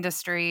dominant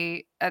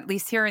industry, at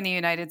least here in the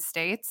United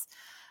States.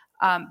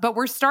 But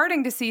we're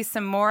starting to see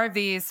some more of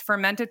these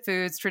fermented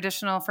foods,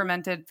 traditional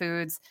fermented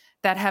foods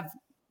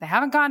they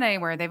haven't gone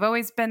anywhere. They've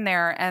always been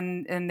there,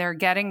 and they're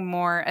getting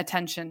more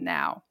attention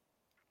now.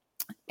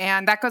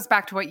 And that goes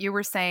back to what you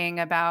were saying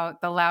about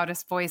the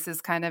loudest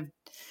voices kind of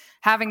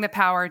having the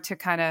power to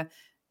kind of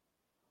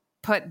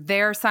put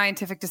their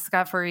scientific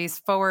discoveries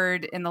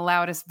forward in the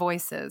loudest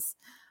voices.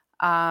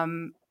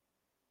 We're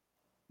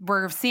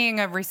seeing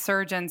a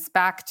resurgence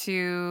back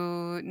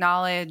to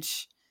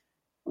knowledge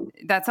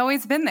that's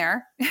always been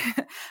there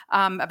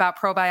about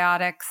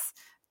probiotics,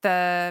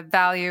 the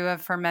value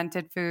of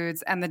fermented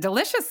foods, and the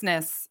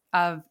deliciousness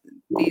of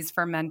these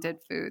fermented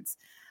foods.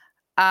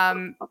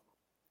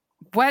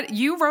 what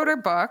you wrote a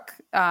book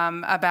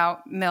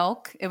about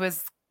milk. It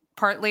was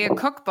partly a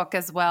cookbook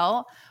as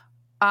well.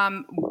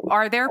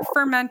 Are there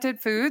fermented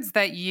foods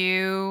that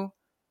you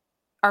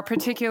are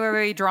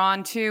particularly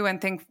drawn to and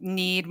think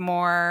need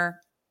more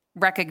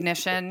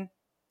recognition?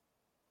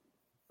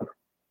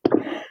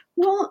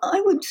 Well,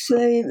 I would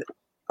say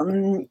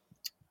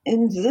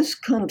in this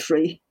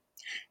country,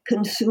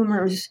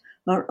 consumers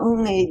are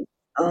only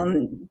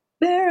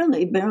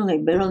barely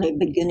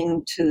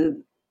beginning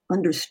to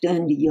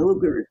understand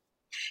yogurt.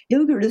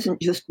 Yogurt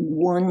isn't just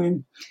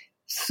one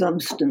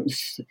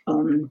substance,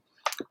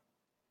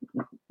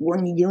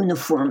 one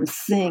uniform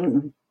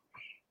thing.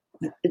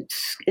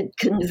 It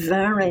can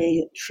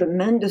vary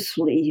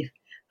tremendously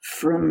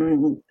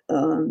from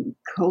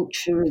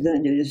culture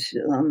that is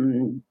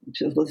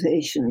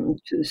civilization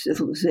to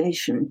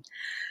civilization,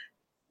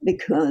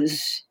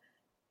 because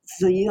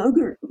the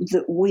yogurt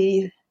that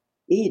we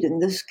eat in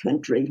this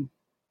country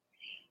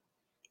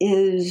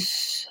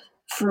is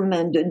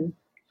fermented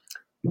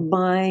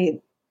by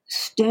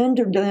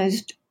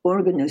standardized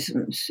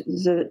organisms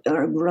that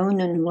are grown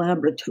in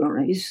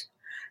laboratories,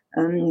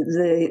 and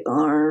they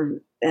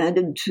are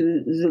added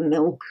to the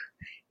milk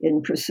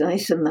in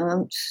precise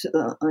amounts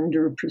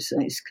under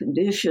precise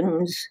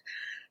conditions,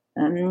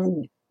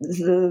 and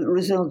the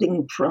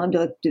resulting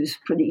product is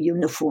pretty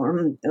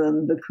uniform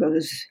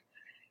because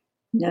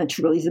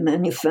naturally the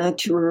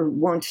manufacturer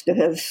wants to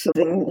have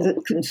something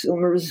that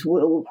consumers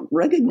will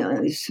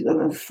recognize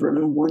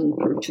from one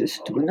purchase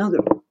to another.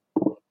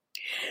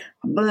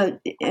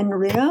 But in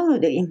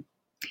reality,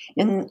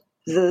 in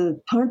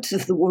the parts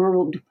of the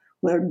world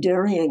where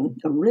dairying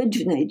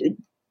originated,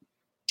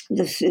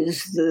 this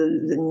is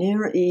the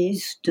Near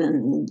East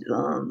and,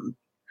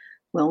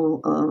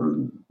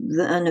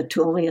 the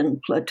Anatolian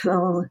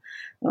Plateau,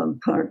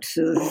 parts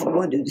of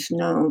what is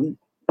now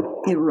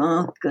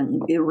Iraq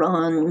and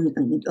Iran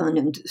and on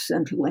into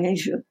Central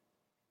Asia.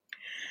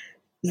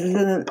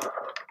 The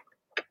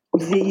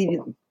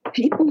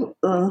people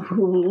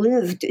who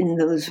lived in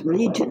those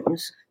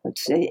regions,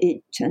 let's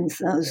say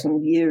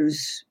 10,000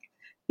 years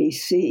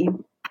BC,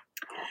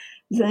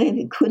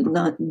 they could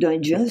not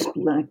digest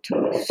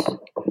lactose.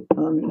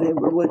 They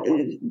were what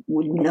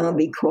would now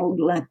be called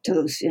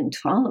lactose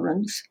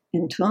intolerant.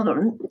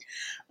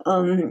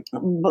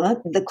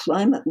 But the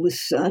climate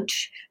was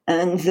such,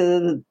 and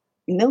the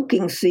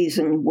milking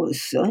season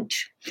was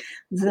such,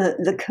 that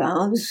the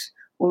cows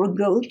or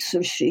goats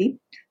or sheep,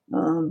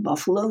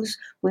 buffaloes,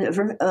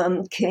 whatever,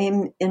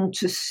 came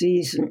into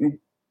season.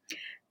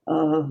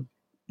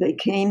 They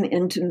came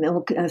into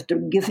milk after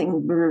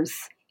giving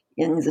birth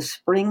in the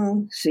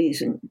spring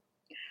season,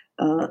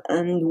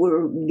 and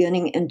were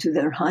getting into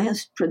their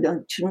highest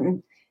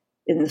production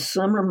in the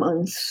summer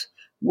months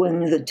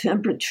when the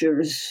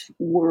temperatures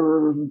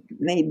were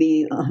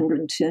maybe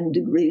 110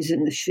 degrees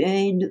in the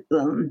shade.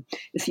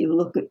 If you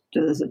look at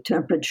the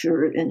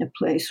temperature in a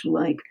place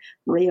like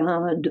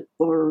Riyadh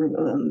or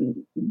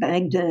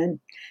Baghdad,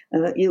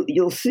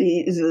 you'll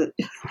see that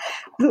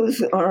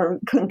those are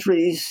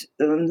countries,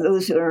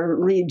 those are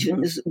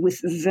regions with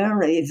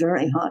very,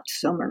 very hot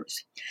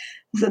summers.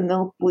 The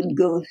milk would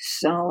go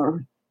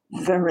sour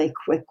very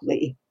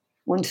quickly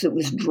once it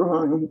was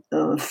drawn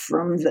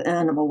from the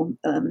animal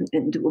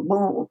into a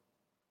bowl.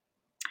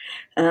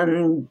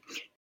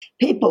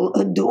 People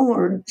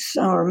adored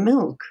sour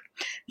milk.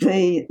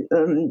 They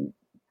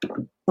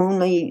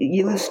only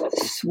used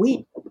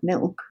sweet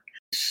milk,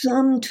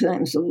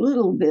 sometimes a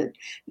little bit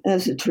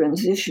as a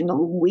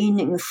transitional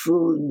weaning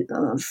food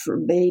for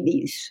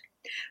babies.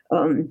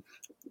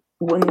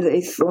 When they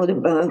thought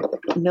about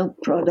milk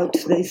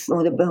products, they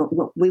thought about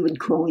what we would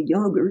call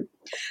yogurt.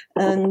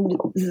 And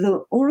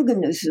the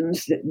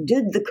organisms that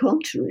did the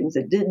culturing,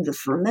 that did the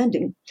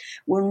fermenting,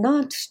 were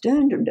not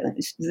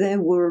standardized. They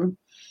were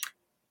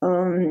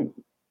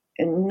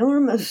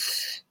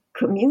enormous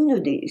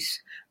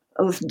communities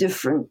of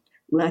different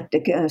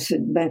lactic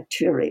acid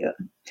bacteria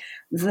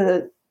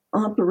that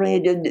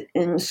operated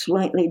in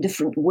slightly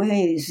different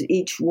ways,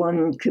 each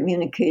one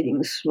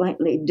communicating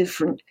slightly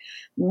different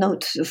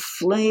notes of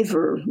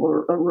flavor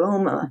or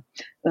aroma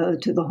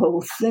to the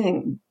whole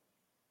thing.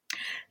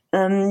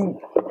 And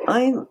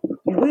I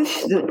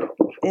wish that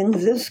in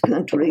this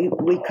country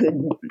we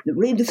could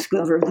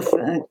rediscover the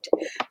fact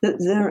that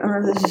there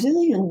are a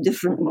zillion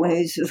different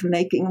ways of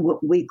making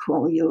what we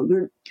call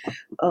yogurt.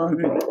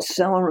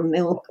 Sour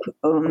milk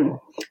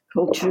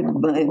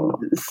cultured by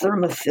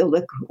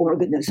thermophilic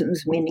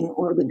organisms, meaning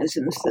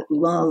organisms that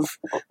love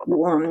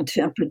warm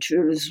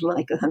temperatures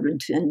like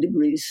 110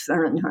 degrees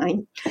Fahrenheit,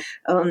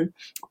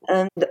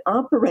 and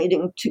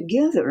operating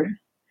together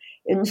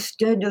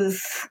instead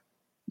of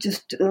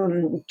just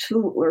 2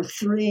 or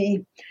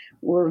 3,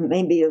 or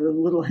maybe a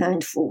little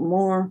handful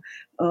more,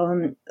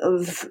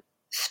 of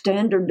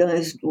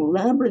standardized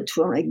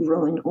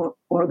laboratory-grown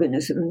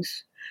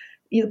organisms.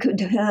 You could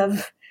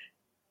have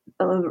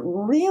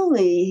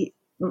really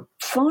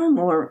far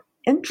more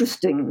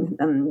interesting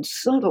and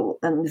subtle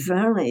and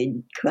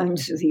varied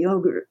kinds of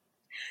yogurt.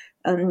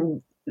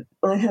 And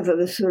I have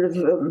a sort of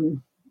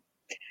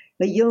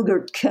a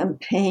yogurt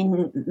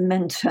campaign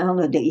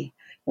mentality.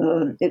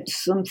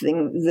 It's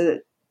something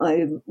that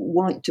I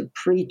want to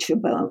preach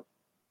about.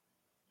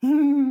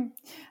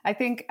 I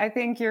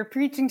think you're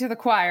preaching to the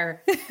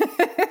choir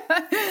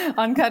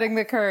on cutting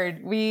the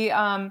curd.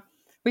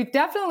 We've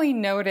definitely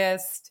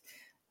noticed,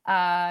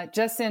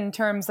 just in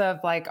terms of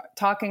like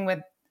talking with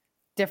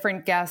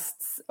different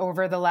guests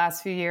over the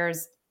last few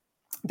years,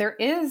 there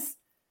is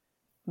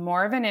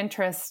more of an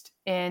interest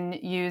in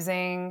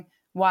using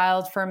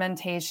wild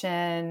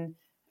fermentation,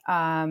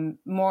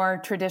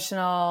 more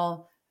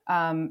traditional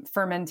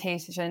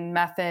fermentation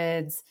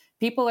methods.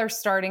 People are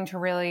starting to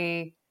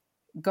really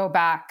go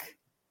back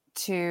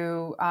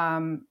to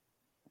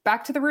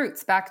the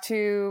roots, back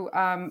to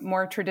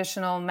more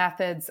traditional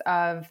methods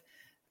of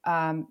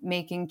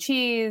making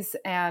cheese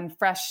and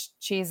fresh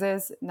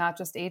cheeses, not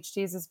just aged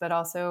cheeses, but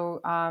also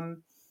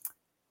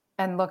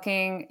and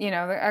looking,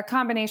 a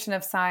combination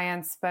of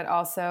science, but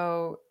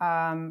also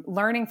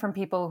learning from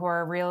people who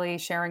are really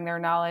sharing their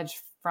knowledge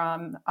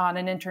on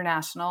an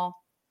international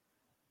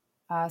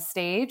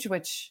stage,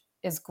 which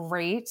is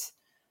great.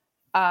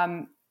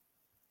 I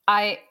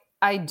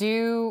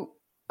do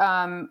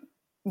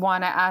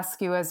want to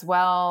ask you as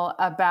well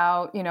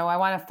about, I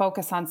want to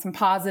focus on some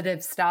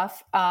positive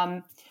stuff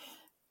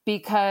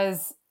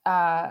because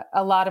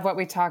a lot of what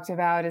we talked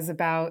about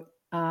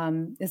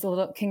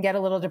can get a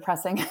little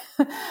depressing.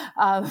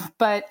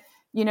 But,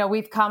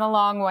 we've come a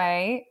long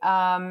way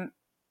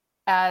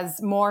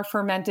as more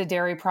fermented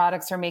dairy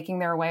products are making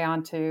their way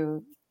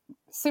onto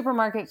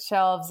supermarket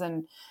shelves,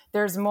 and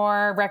there's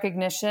more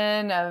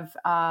recognition of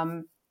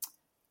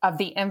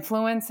the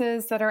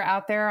influences that are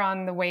out there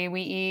on the way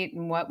we eat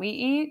and what we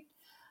eat.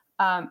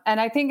 And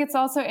I think it's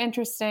also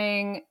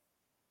interesting,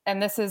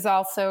 and this is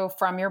also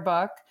from your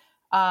book,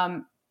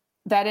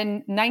 that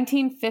in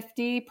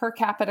 1950, per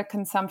capita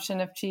consumption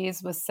of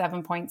cheese was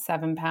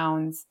 7.7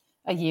 pounds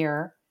a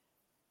year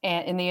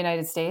in the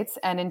United States.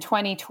 And in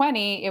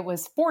 2020, it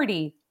was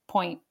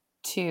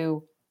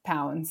 40.2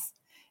 pounds.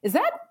 Is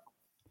that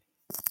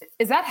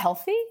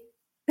healthy?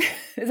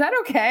 Is that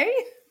okay?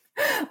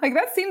 Like,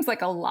 that seems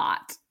like a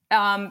lot.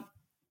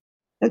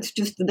 That's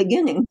just the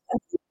beginning.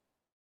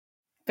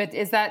 But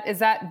is that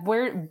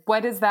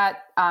what does that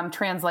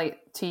translate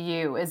to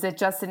you? Is it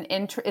just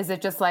is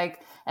it just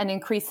like an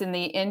increase in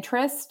the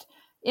interest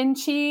in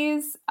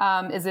cheese?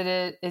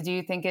 Do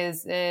you think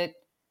is it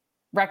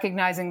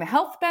recognizing the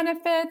health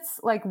benefits?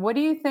 Like, what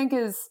do you think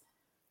is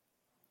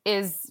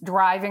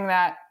driving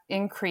that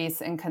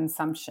increase in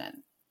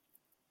consumption?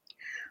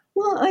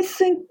 Well, I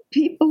think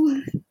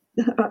people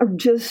are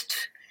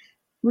just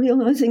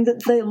realizing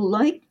that they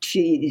like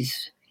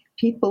cheese.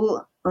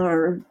 People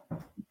are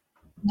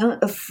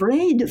not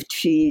afraid of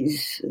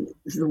cheese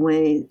the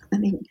way,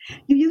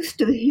 you used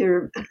to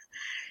hear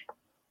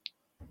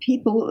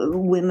people,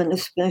 women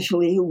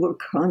especially, who were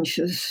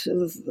conscious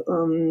of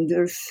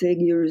their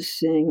figures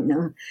saying,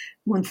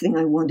 one thing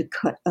I want to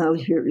cut out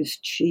here is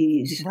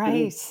cheese.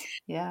 Right,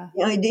 yeah.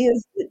 The idea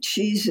that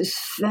cheese is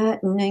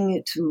fattening,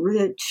 it's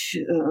rich,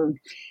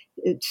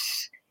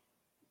 it's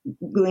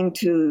going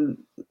to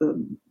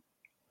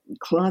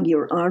clog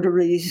your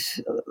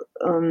arteries.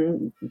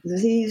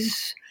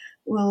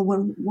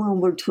 When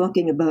we're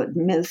talking about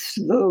myths,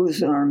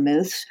 those are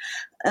myths.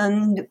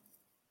 And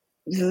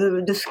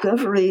the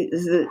discovery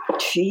that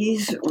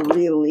cheese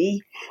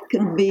really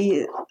can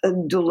be a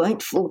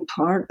delightful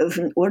part of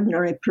an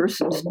ordinary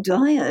person's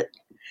diet,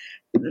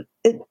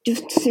 it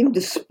just seemed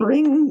to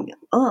spring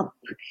up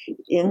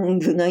in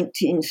the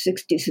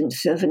 1960s and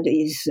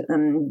 70s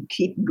and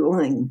keep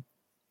going.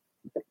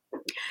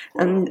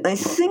 And I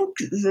think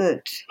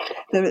that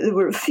there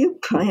were a few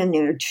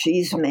pioneer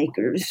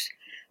cheesemakers,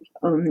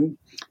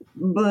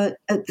 but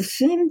at the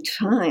same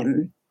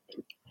time,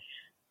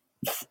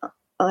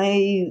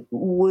 I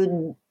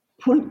would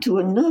point to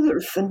another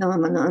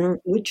phenomenon,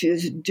 which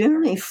is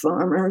dairy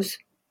farmers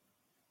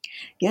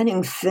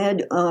getting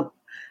fed up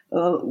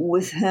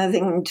with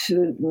having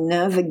to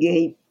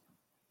navigate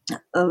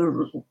a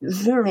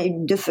very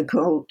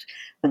difficult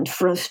and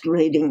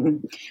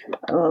frustrating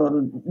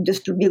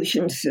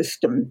distribution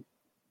system.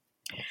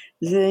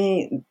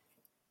 You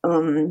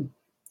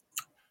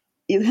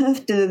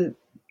have to,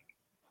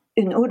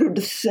 in order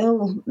to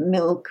sell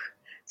milk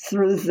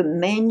through the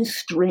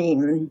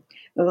mainstream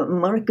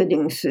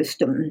marketing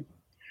system,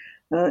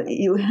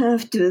 you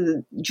have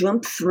to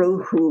jump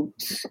through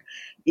hoops.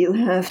 You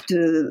have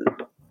to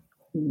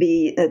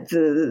be at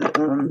the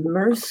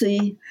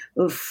mercy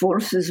of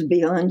forces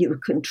beyond your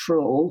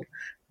control,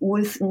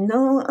 with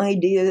no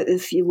idea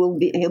if you will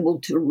be able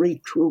to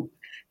recoup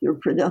your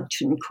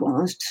production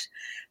costs.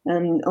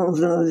 And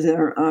although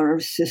there are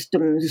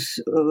systems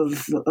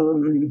of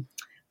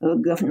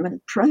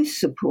government price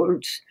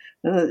supports,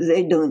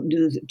 they don't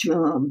do the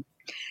job.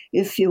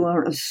 If you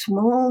are a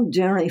small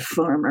dairy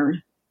farmer,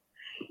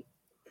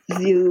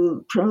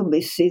 you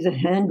probably see the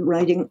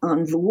handwriting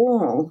on the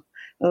wall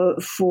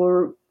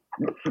for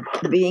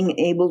being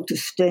able to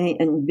stay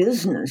in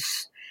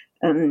business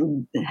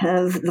and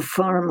have the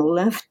farm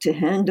left to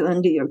hand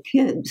on to your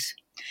kids.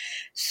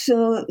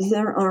 So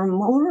there are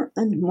more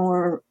and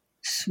more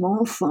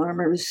small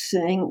farmers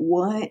saying,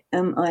 why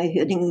am I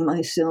hitting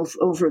myself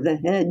over the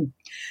head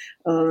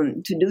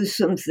to do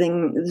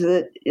something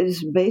that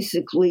is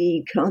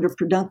basically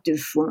counterproductive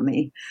for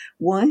me?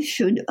 Why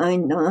should I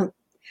not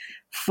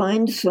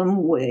find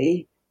some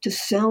way to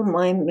sell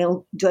my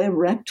milk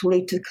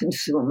directly to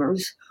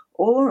consumers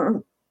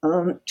or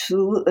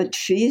to a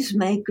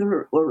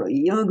cheesemaker or a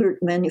yogurt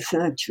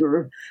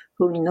manufacturer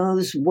who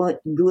knows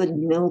what good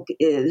milk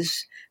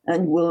is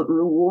and will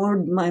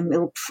reward my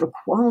milk for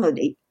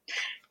quality?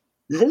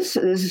 This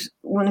is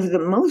one of the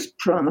most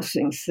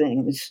promising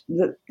things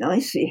that I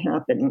see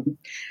happening.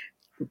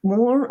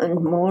 More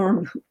and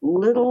more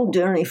little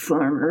dairy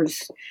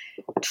farmers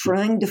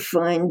trying to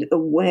find a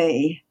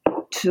way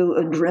to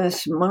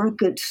address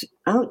markets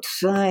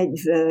outside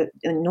the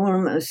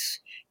enormous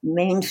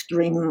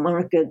mainstream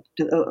market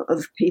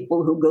of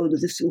people who go to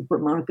the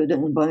supermarket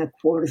and buy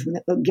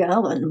a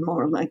gallon,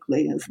 more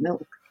likely, of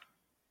milk.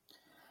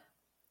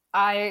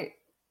 I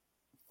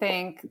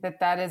think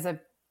that is a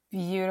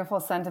beautiful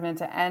sentiment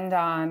to end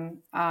on,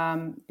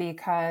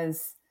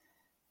 because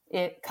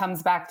it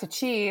comes back to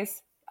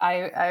cheese.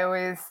 I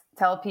always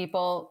tell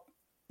people,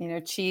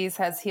 cheese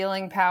has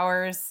healing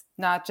powers,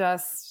 not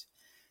just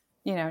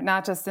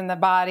in the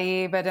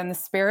body, but in the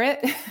spirit.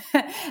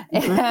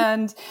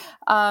 Mm-hmm.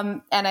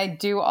 And I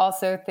do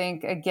also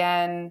think,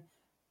 again,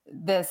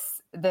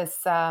 this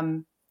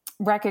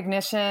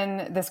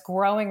recognition, this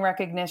growing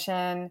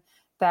recognition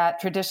that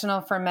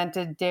traditional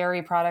fermented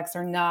dairy products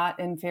are not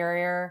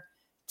inferior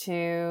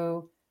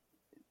to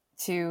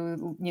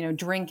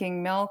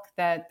drinking milk,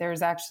 that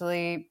there's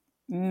actually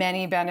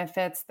many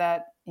benefits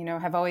that,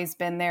 have always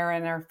been there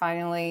and are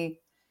finally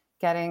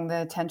getting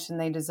the attention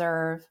they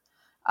deserve.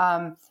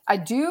 I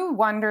do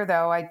wonder,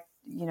 though, I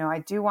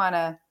do want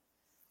to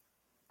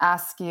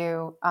ask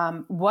you,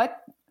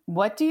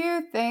 what do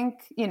you think,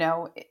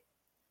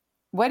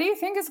 what do you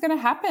think is going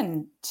to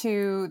happen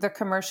to the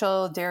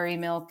commercial dairy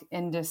milk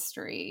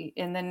industry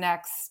in the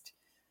next,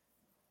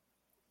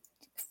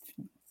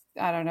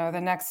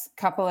 the next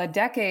couple of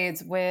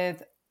decades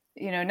with,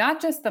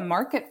 not just the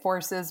market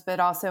forces, but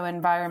also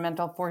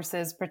environmental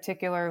forces,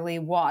 particularly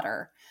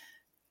water?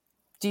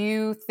 Do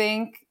you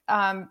think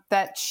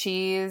that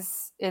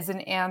cheese is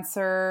an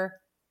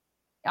answer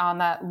on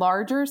that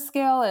larger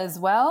scale as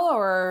well?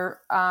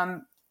 Or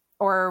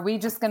are we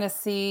just going to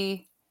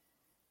see,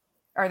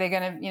 are they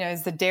going to,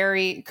 is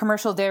the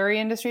commercial dairy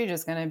industry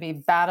just going to be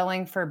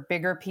battling for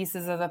bigger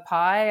pieces of the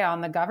pie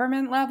on the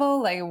government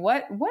level? Like,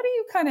 what do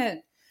you kind of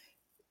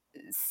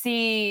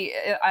see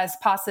as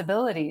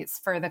possibilities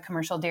for the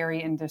commercial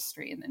dairy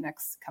industry in the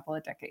next couple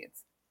of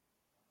decades?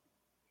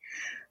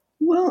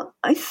 Well,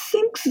 I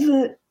think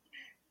that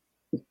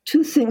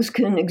two things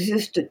can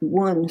exist at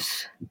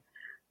once.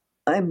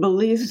 I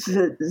believe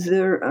that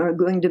there are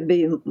going to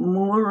be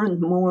more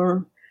and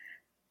more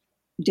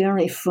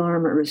dairy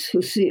farmers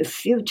who see a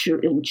future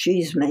in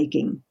cheese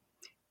making.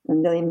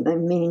 And I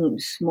mean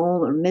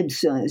small or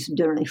mid-sized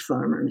dairy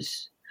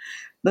farmers.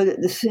 But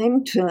at the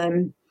same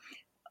time,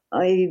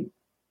 I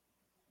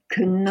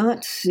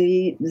cannot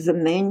see the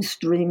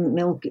mainstream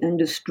milk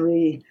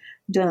industry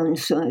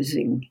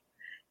downsizing.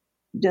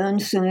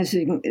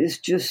 Downsizing is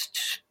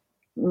just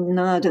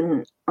not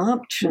an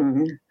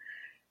option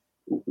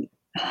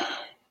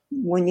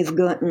when you've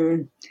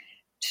gotten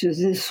to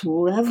this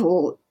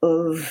level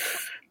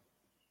of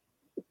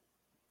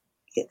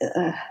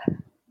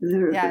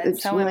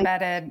it's so like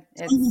embedded.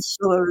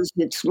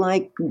 It's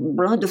like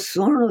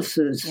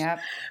brontosauruses. Yep.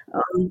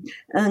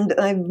 And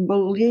I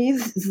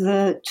believe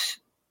that,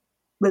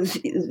 as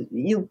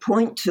you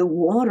point to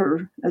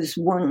water as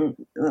one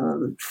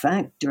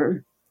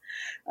factor,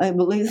 I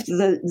believe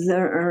that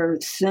there are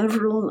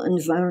several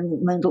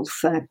environmental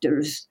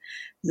factors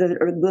that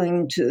are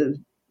going to,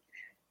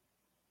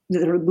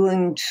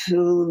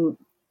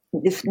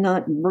 if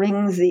not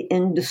bring the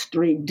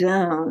industry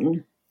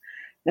down,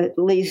 at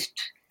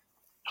least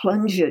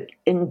plunge it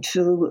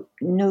into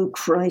new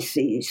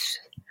crises.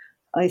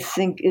 I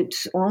think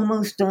it's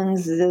almost on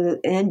the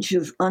edge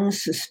of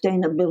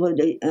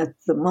unsustainability at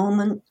the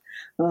moment,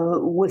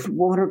 with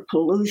water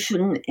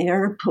pollution,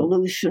 air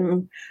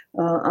pollution,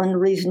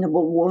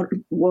 unreasonable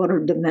water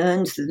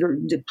demands that are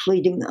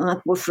depleting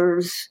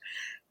aquifers.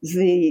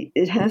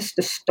 It has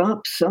to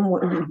stop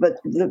somewhere, but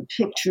the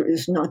picture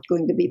is not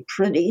going to be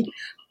pretty.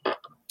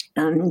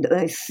 And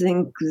I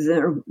think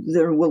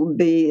there will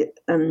be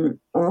an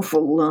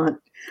awful lot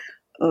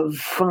of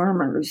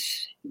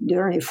farmers,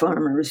 dairy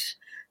farmers,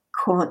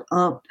 caught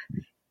up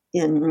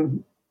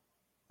in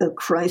a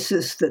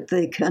crisis that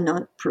they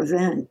cannot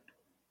prevent.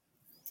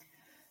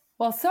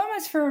 Well, so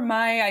much for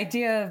my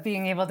idea of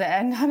being able to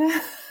end on a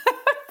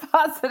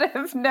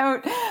positive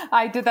note.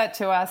 I did that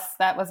to us.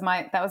 That was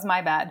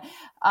my bad.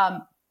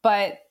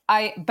 But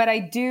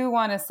I do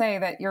want to say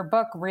that your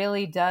book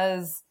really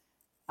does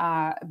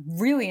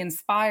really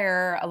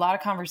inspire a lot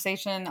of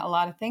conversation, a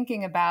lot of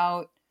thinking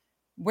about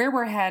where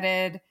we're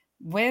headed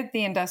with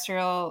the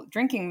industrial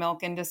drinking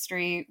milk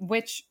industry,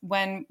 which,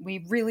 when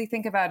we really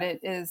think about it,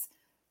 is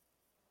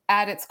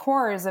at its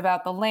core is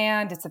about the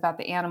land, it's about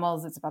the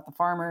animals, it's about the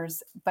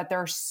farmers, but there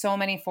are so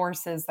many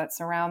forces that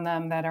surround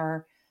them that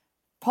are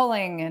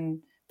pulling and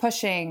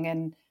pushing.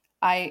 And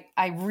I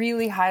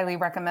really highly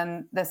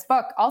recommend this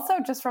book. Also,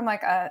 just from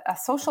like a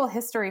social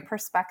history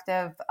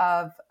perspective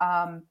of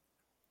how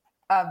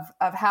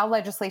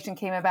legislation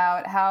came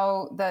about,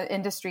 how the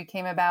industry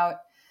came about,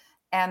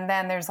 and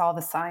then there's all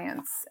the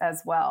science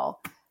as well.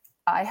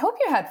 I hope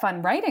you had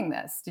fun writing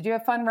this. Did you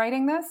have fun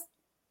writing this?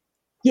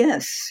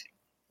 Yes.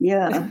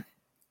 Yeah.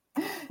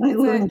 I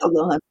learned a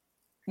lot.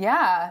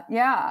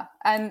 Yeah.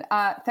 And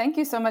thank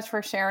you so much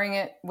for sharing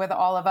it with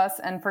all of us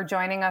and for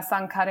joining us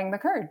on Cutting the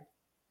Curd.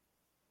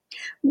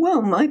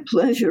 Well, my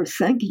pleasure.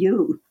 Thank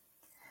you.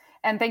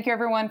 And thank you,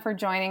 everyone, for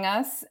joining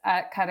us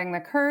at Cutting the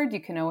Curd. You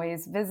can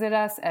always visit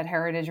us at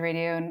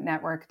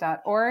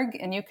heritageradionetwork.org,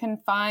 and you can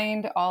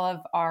find all of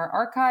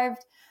our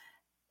archived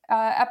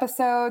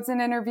episodes and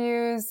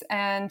interviews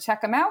and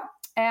check them out.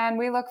 And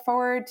we look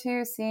forward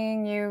to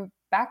seeing you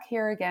back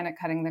here again at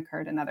Cutting the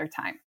Curd another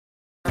time.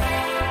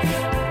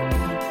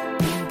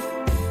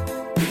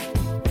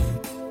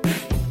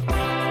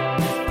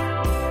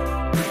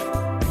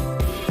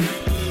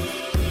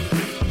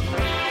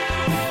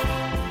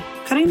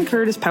 Cutting the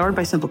Curd is powered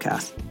by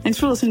Simplecast. Thanks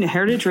for listening to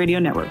Heritage Radio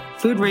Network,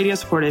 food radio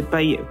supported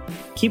by you.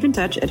 Keep in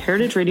touch at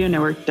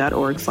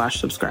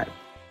heritageradionetwork.org/subscribe.